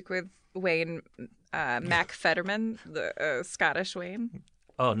Wayne Mac Fetterman, the Scottish Wayne?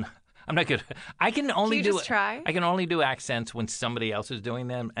 Oh, no, I'm not good. I can only you do. just try? I can only do accents when somebody else is doing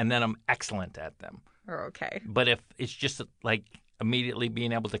them, and then I'm excellent at them. Or okay. But if it's just like immediately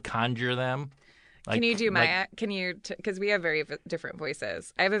being able to conjure them, like, Can you do my? like, Can you? Because we have very different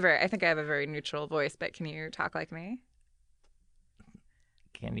voices. I think I have a very neutral voice, but can you talk like me?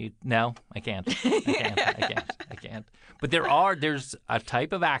 Can you? No, I can't. I can't. But there's a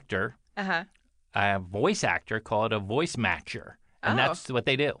type of actor, a voice actor called a voice matcher, and that's what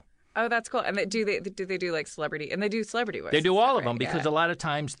they do. Oh, that's cool. And do they do like celebrity? And they do celebrity voices. They do all of right? them because Yeah. a lot of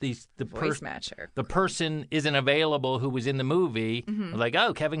times the Voice matcher. the person isn't available who was in the movie. Like,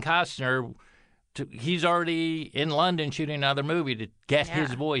 oh, Kevin Costner, he's already in London shooting another movie to get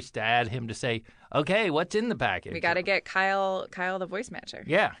his voice to add him to say, okay, what's in the package? We got to get Kyle the voice matcher.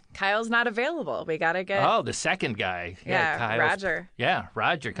 Yeah. Kyle's not available. We got to get. Oh, the second guy. Kyle's- Roger. Yeah,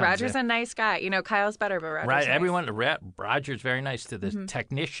 Roger comes Roger's in. a nice guy. You know, Kyle's better, but Roger's Right, nice. everyone. Roger's very nice to the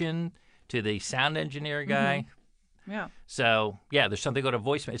technician, to the sound engineer guy. Yeah. So, yeah, there's something called a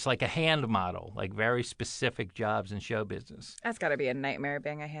voice. It's like a hand model, like very specific jobs in show business. That's got to be a nightmare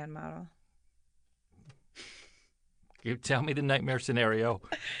being a hand model. You tell me the nightmare scenario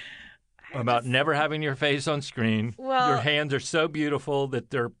about never having your face on screen. Well- Your hands are so beautiful that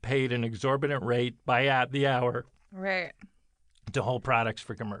they're paid an exorbitant rate by the hour Right. to hold products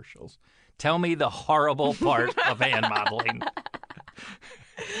for commercials. Tell me the horrible part of hand modeling.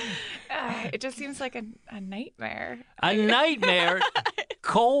 It just seems like a nightmare. A nightmare.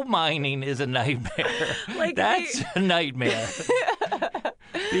 Coal mining is a nightmare. Like That's a nightmare.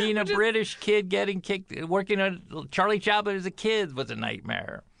 Being a British kid getting kicked, working on Charlie Chaplin as a kid was a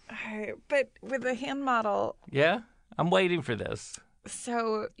nightmare. But with a hand model, Yeah? I'm waiting for this.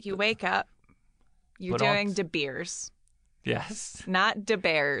 so you wake up, you're Put on- doing De Beers, Yes. not De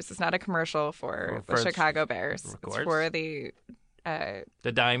Bears. It's not a commercial for the For- Chicago Bears. of It's course. for the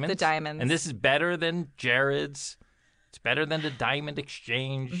The Diamonds. The Diamonds. And this is better than Jared's. It's better than the Diamond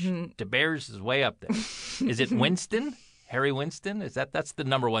Exchange. Mm-hmm. De Beers is way up there. Is it Winston? Harry Winston? That's the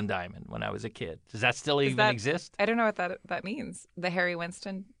number one diamond when I was a kid. Does that still even exist? I don't know what that means. The Harry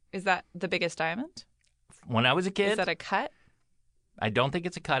Winston, is that the biggest diamond? When I was a kid, Is that a cut? I don't think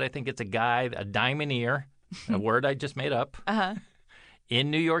it's a cut. I think it's a guy, a diamondeer, a word I just made up,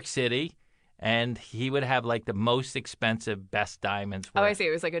 in New York City. And he would have like the most expensive, best diamonds. Oh, I see.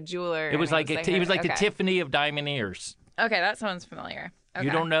 It was like a jeweler. It was like he was like the okay. Tiffany of diamondeers. Okay, that sounds familiar. Okay.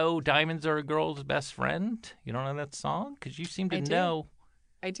 You don't know "Diamonds Are a Girl's Best Friend"? You don't know that song? Because you seem to know.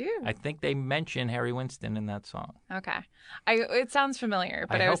 I do. I think they mention Harry Winston in that song. Okay. It sounds familiar,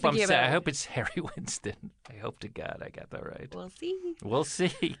 but I was thinking about. I hope it's Harry Winston. I hope to God I got that right. We'll see. We'll see.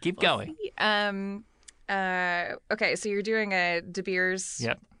 Keep going. See. Okay, so you're doing a De Beers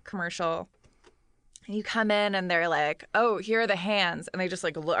commercial. And you come in and they're like, "Oh, here are the hands," and they just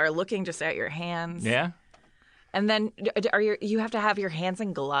like are looking just at your hands. Yeah. And then you have to have your hands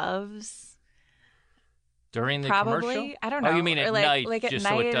in gloves during the probably? commercial? I don't know. Oh, you mean at like, night, at just night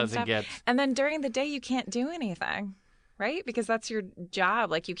so it and doesn't stuff. get. And then during the day you can't do anything, right? Because that's your job.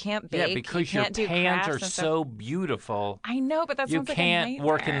 Like you can't bake. Yeah, because you your can't do hands crafts are and stuff. so beautiful. I know, but that You sounds like a can't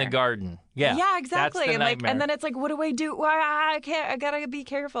work in the nightmare. garden. Yeah. Yeah, exactly. That's the nightmare. and then it's like, what do I do? Well, I can't. I gotta be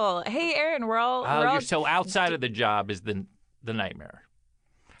careful. Hey, Aaron, we're all. So outside of the job is the nightmare.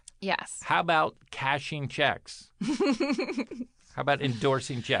 Yes. How about cashing checks? How about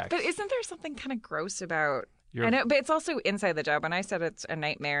endorsing checks? But isn't there something kind of gross about? You're- I know, but it's also inside the job. When I said it's a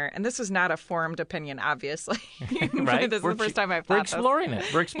nightmare, and this was not a formed opinion, obviously. Right? This is the first time I've We're thought this. exploring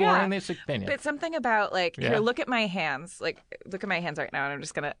it. We're exploring this opinion. But something about like Yeah. here, look at my hands. Like, look at my hands right now, and I'm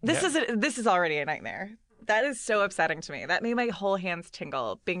just gonna. This is already a nightmare. That is so upsetting to me. That made my whole hands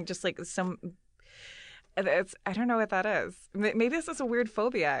tingle. Being just like some. I don't know what that is. Maybe this is a weird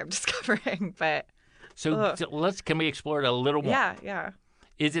phobia I'm discovering, but So can we explore it a little more? yeah.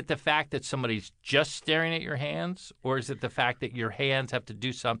 Is it the fact that somebody's just staring at your hands, or is it the fact that your hands have to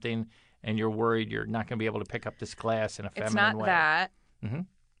do something and you're worried you're not going to be able to pick up this glass in a feminine It's not way? that. Mhm.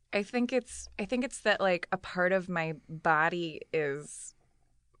 I think it's that like a part of my body is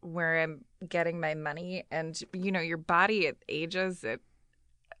where I'm getting my money, and your body, it ages.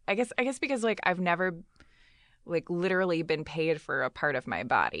 I guess because like I've never like literally been paid for a part of my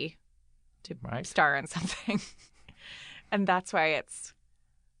body to star in something, and that's why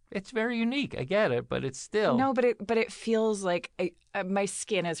it's very unique. I get it, but it's still no, but it feels like my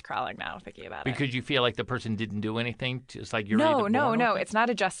skin is crawling now thinking about it. because you feel like the person didn't do anything. It's like you're No. with it? It's not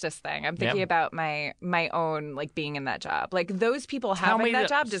a justice thing. I'm thinking about my own like being in that job. Like those people Tell me having that the-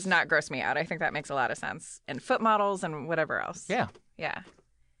 job does not gross me out. I think that makes a lot of sense. And foot models and whatever else. Yeah. Yeah.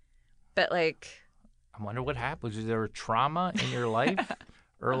 But like, I wonder what happened. Was there a trauma in your life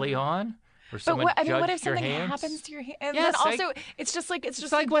early on? Or but someone what if judged your something hands? happens to your hand? And Yes, then also, it's just like It's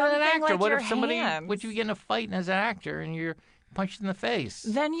like with one an thing, actor. like What your if somebody? hands. Would you get in a fight as an actor and you're punched in the face?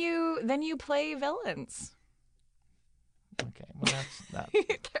 Then you play villains. Okay, well that's not.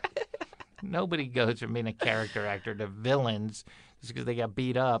 Nobody goes from being a character actor to villains just because they got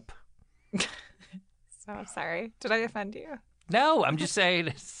beat up. So I'm sorry. Did I offend you? No, I'm just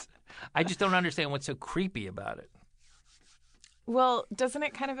saying. I just don't understand what's so creepy about it. Well, doesn't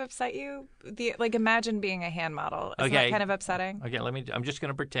it kind of upset you? Like imagine being a hand model. Isn't that kind of upsetting? Okay, I'm just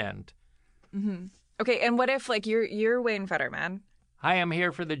gonna pretend. Okay, and what if like you're Wayne Fetterman? Hi, I'm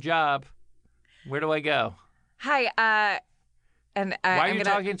here for the job. Where do I go? Hi, and Why are I'm you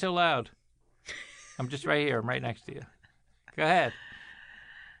gonna, talking so loud? I'm just right here. I'm right next to you. Go ahead.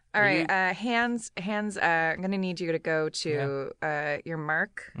 All right, hands. I'm gonna need you to go to your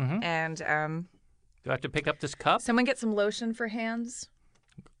mark, Mhm. and Do I have to pick up this cup? someone get some lotion for hands.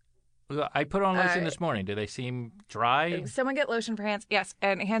 I put on lotion this morning. Do they seem dry? Someone get lotion for hands. Yes,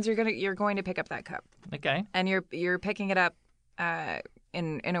 and hands. You're going to pick up that cup, Okay. and you're picking it up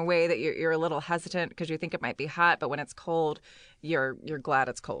in a way that you're a little hesitant because you think it might be hot, but when it's cold, you're glad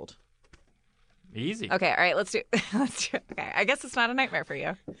it's cold. Easy. Okay, all right, let's do it. Okay, I guess it's not a nightmare for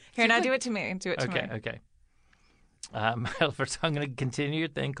you. Here, now do it to me. Do it to me. Okay. First, I'm going to continue your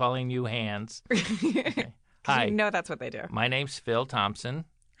thing calling you hands. Okay. Hi. You know that's what they do. My name's Phil Thompson.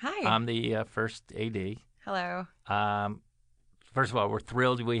 Hi. I'm the first AD. Hello. First of all, we're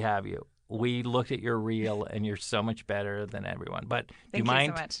thrilled we have you. We looked at your reel, and you're so much better than everyone. But Thank do you you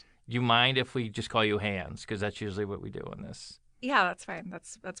mind? so much. Do you mind if we just call you Hands? Because that's usually what we do on this. Yeah, that's fine.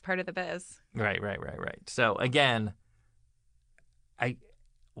 That's part of the biz. Right. So again,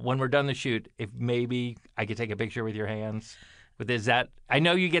 when we're done the shoot, if maybe I could take a picture with your hands. But is that? I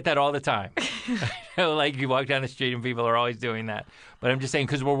know you get that all the time. I know, like you walk down the street and people are always doing that. But I'm just saying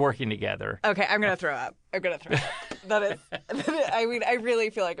because we're working together. Okay, I'm gonna throw up. That is. I mean, I really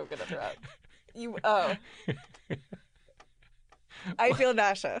feel like I'm gonna throw up. I feel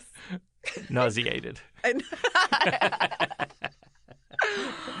nauseous. Nauseated.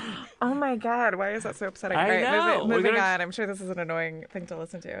 Oh my God, why is that so upsetting? I All right, know. We're moving gonna- on. I'm sure this is an annoying thing to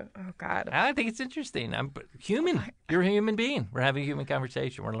listen to. Oh God. I think it's interesting. I'm human. You're a human being. We're having a human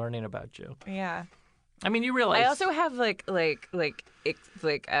conversation. We're learning about you. Yeah. I mean, you realize. I also have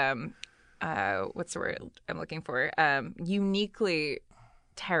what's the word I'm looking for? Uniquely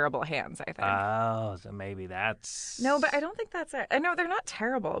terrible hands, I think. Oh, so maybe that's. No, but I don't think that's it. I know they're not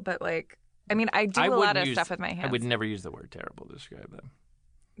terrible, but like, I mean, I do a lot wouldn't of use- stuff with my hands. I would never use the word terrible to describe them.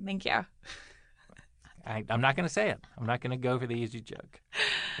 Thank you. I'm not going to say it. I'm not going to go for the easy joke.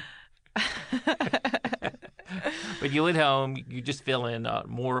 But you at home, you just fill in a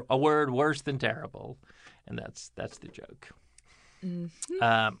word worse than terrible, and that's the joke.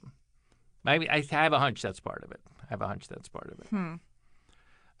 Mm-hmm. Maybe I have a hunch that's part of it.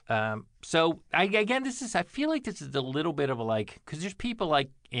 So I feel like this is a little bit of a because there's people like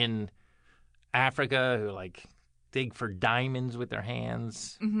in Africa who like dig for diamonds with their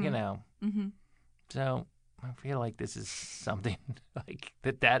hands, Mm-hmm. you know. Mm-hmm. So I feel like this is something like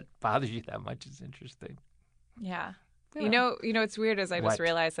that bothers you that much is interesting. Yeah. Yeah. You know, it's weird is I just What?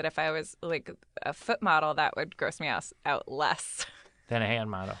 realized that if I was like a foot model, that would gross me out less. Than a hand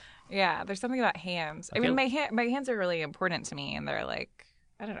model. Yeah, there's something about hands. I mean, my hands are really important to me, and they're like,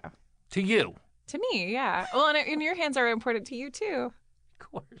 I don't know, To you. to me, yeah. Well, and your hands are important to you too. Of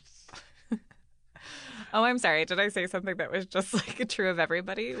course. Oh, I'm sorry. Did I say something that was just like true of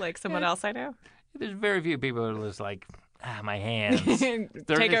everybody, like someone else I know? There's very few people who are just like, my hands. Take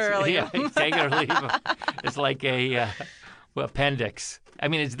it or leave yeah, 'em. take it or leave 'em. It's like a appendix. I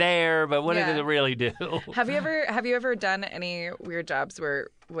mean, it's there, but what does Yeah. it really do? Have you ever done any weird jobs where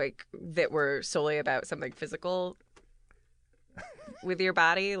like that were solely about something physical with your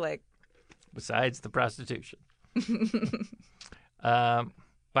body, like? Besides the prostitution.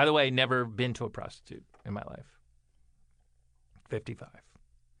 By the way, never been to a prostitute in my life. 55.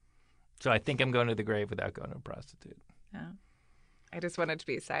 So I think I'm going to the grave without going to a prostitute. Yeah. I just wanted to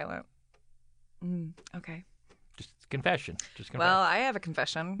be silent. Okay. Just confession. Well, I have a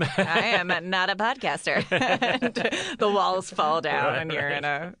confession. I am not a podcaster. And the walls fall down, and you're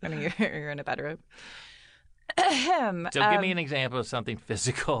in a bedroom. So give me an example of something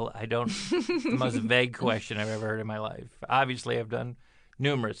physical. The most vague question I've ever heard in my life. Obviously, I've done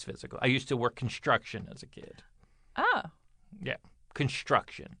numerous physical. I used to work construction as a kid. Oh. Yeah.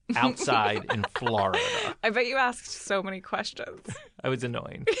 Construction. Outside in Florida. I bet you asked so many questions. I was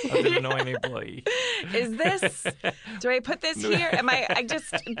annoying. I was an annoying employee. Is this? Do I put this here? Am I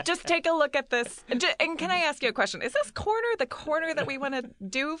just take a look at this? And can I ask you a question? Is this corner the corner that we want to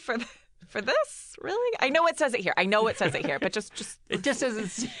do for this? Really? I know it says it here. But just It just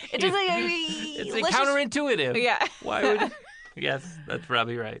doesn't. it doesn't. It's let's just- counterintuitive. Yeah. Why would? Yes, that's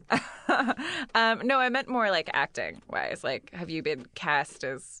probably right. No, I meant more like acting wise. Like, have you been cast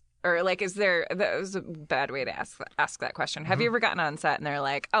as, or like, is there? That was a bad way to ask that question. Have you ever gotten on set and they're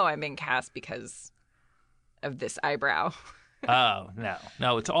like, "Oh, I'm being cast because of this eyebrow"? Oh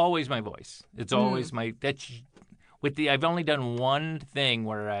no! It's always my voice. It's always my. I've only done one thing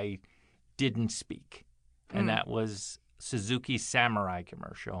where I didn't speak, and that was Suzuki Samurai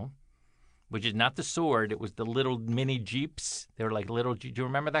commercial. Which is not the sword. It was the little mini Jeeps. They were like little. Do you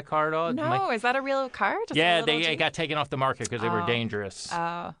remember that car at all? No, is that a real car? Just a Yeah, little they Jeep? got taken off the market because they were dangerous.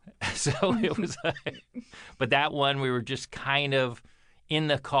 Oh, So it was. But that one, we were just kind of in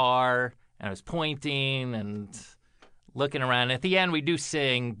the car, and I was pointing and looking around. At the end, we do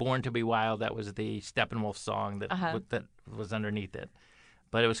sing "Born to Be Wild." That was the Steppenwolf song that was underneath it.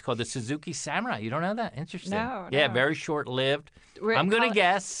 But it was called the Suzuki Samurai. You don't know that? Interesting. No, Yeah, no. very short-lived. I'm going to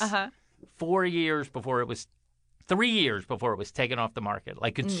guess. 3 years before it was taken off the market.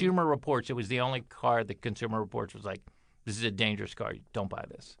 Like Consumer Reports, it was the only car that Consumer Reports was like, this is a dangerous car. Don't buy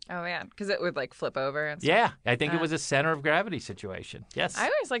this. Oh man, because it would like flip over and stuff. Yeah, I think it was a center of gravity situation. Yes. I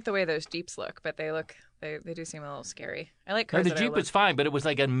always like the way those Jeeps look, but they do seem a little scary. I like No, cars the that Jeep are was fine, but it was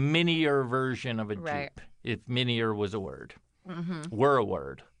like a minier version of a Right. Jeep. If minier was a word. Were a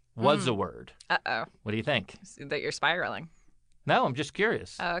word. Was a word. Uh-oh. What do you think? That you're spiraling. No, I'm just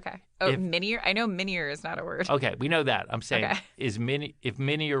curious. Oh, okay. Oh, minier? I know minier is not a word. Okay, we know that. I'm saying, Okay. if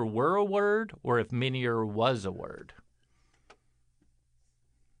minier were a word or if minier was a word?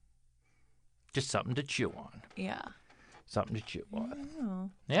 Just something to chew on. Yeah. Something to chew on. Oh.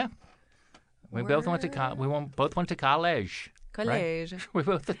 Yeah. We both went to both went to college. College. Right? We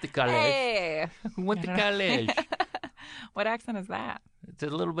both went to college. Hey. We went to college. What accent is that? It's a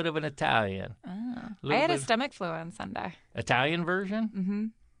little bit of an Italian. Oh. I Little had a bit- stomach flu on Sunday. Italian version? Mm-hmm.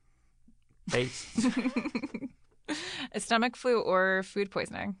 Based. A stomach flu or food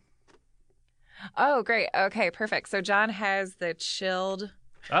poisoning. Oh, great. Okay, perfect. So John has the chilled.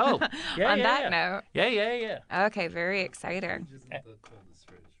 Oh, yeah, On yeah, that yeah. note. Yeah. Okay, very exciting.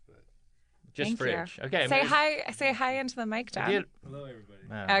 Just Thank fridge. you. Okay. Say hi. Say hi into the mic, John. Hello,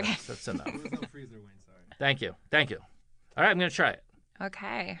 everybody. Okay. That's enough. There was no freezer, Wayne. Sorry. Thank you. All right, I'm going to try it.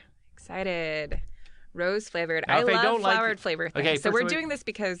 Okay, excited. Rose flavored. Now, I if I love don't like flowered it- flavor things. Okay, so first we're of all- doing this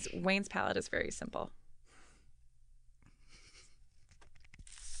because Wayne's palate is very simple.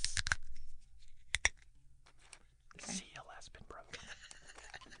 Seal has been broken.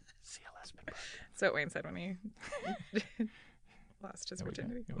 Seal has been broken. That's what Wayne said when he lost his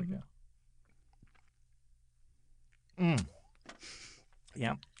virginity. Here we go. Mm.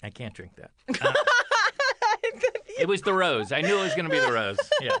 Yeah, I can't drink that. It was the rose. I knew it was going to be the rose.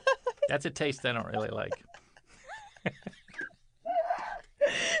 Yeah, that's a taste I don't really like.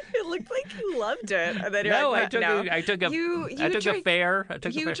 It looked like you loved it. And then you're No, like, no. I took a drink, fair.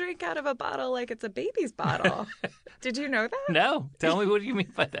 You drink out of a bottle like it's a baby's bottle. Did you know that? No, tell me, what do you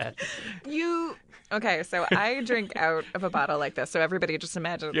mean by that? Okay, so I drink out of a bottle like this. So everybody just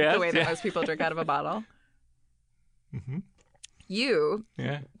imagine Yes, the way that yeah. most people drink out of a bottle. Mm-hmm. You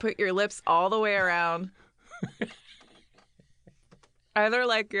Yeah. put your lips all the way around. Either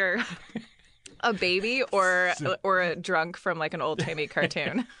like you're a baby or a drunk from like an old-timey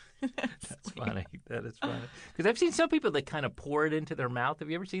cartoon. That's funny. That is funny. Because I've seen some people that kind of pour it into their mouth. Have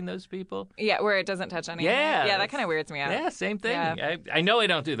you ever seen those people? Yeah, where it doesn't touch anything. Yeah, Yeah, that that's- kind of weirds me out. Yeah, same thing. Yeah. I know I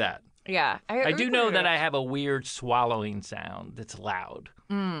don't do that. Yeah. I do know that I have a weird swallowing sound that's loud.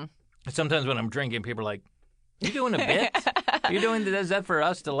 Mm. Sometimes when I'm drinking, people are like, "You doing a bit? Is that for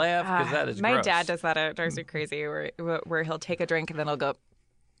us to laugh? Because that is My gross." dad does that. It drives me crazy where he'll take a drink and then he'll go,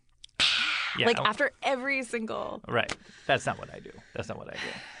 Yeah, like after every single. Right. That's not what I do.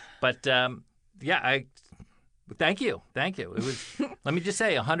 But yeah, thank you. It was. Let me just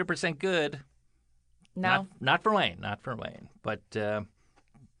say, 100% good. No. Not for Wayne. But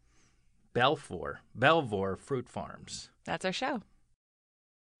Belvoir Fruit Farms. That's our show.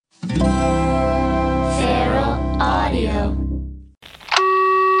 Feral Audio.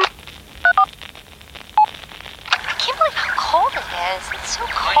 I can't believe how cold it is. It's so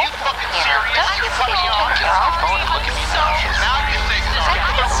cold in here. Don't you think you should turn your phone and look at me now? I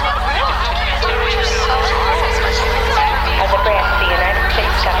think it's so rude. You're so cold. As a branch of the United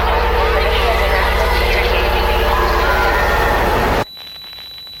States government, the mission of the National Security Agency.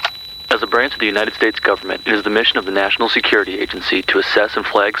 As a branch of the United States government, it is the mission of the National Security Agency to assess and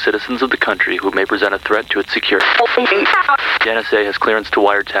flag citizens of the country who may present a threat to its security. The NSA has clearance to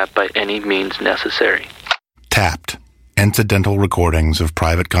wiretap by any means necessary. Tapped. Incidental recordings of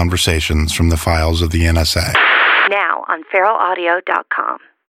private conversations from the files of the NSA. Now on feralaudio.com.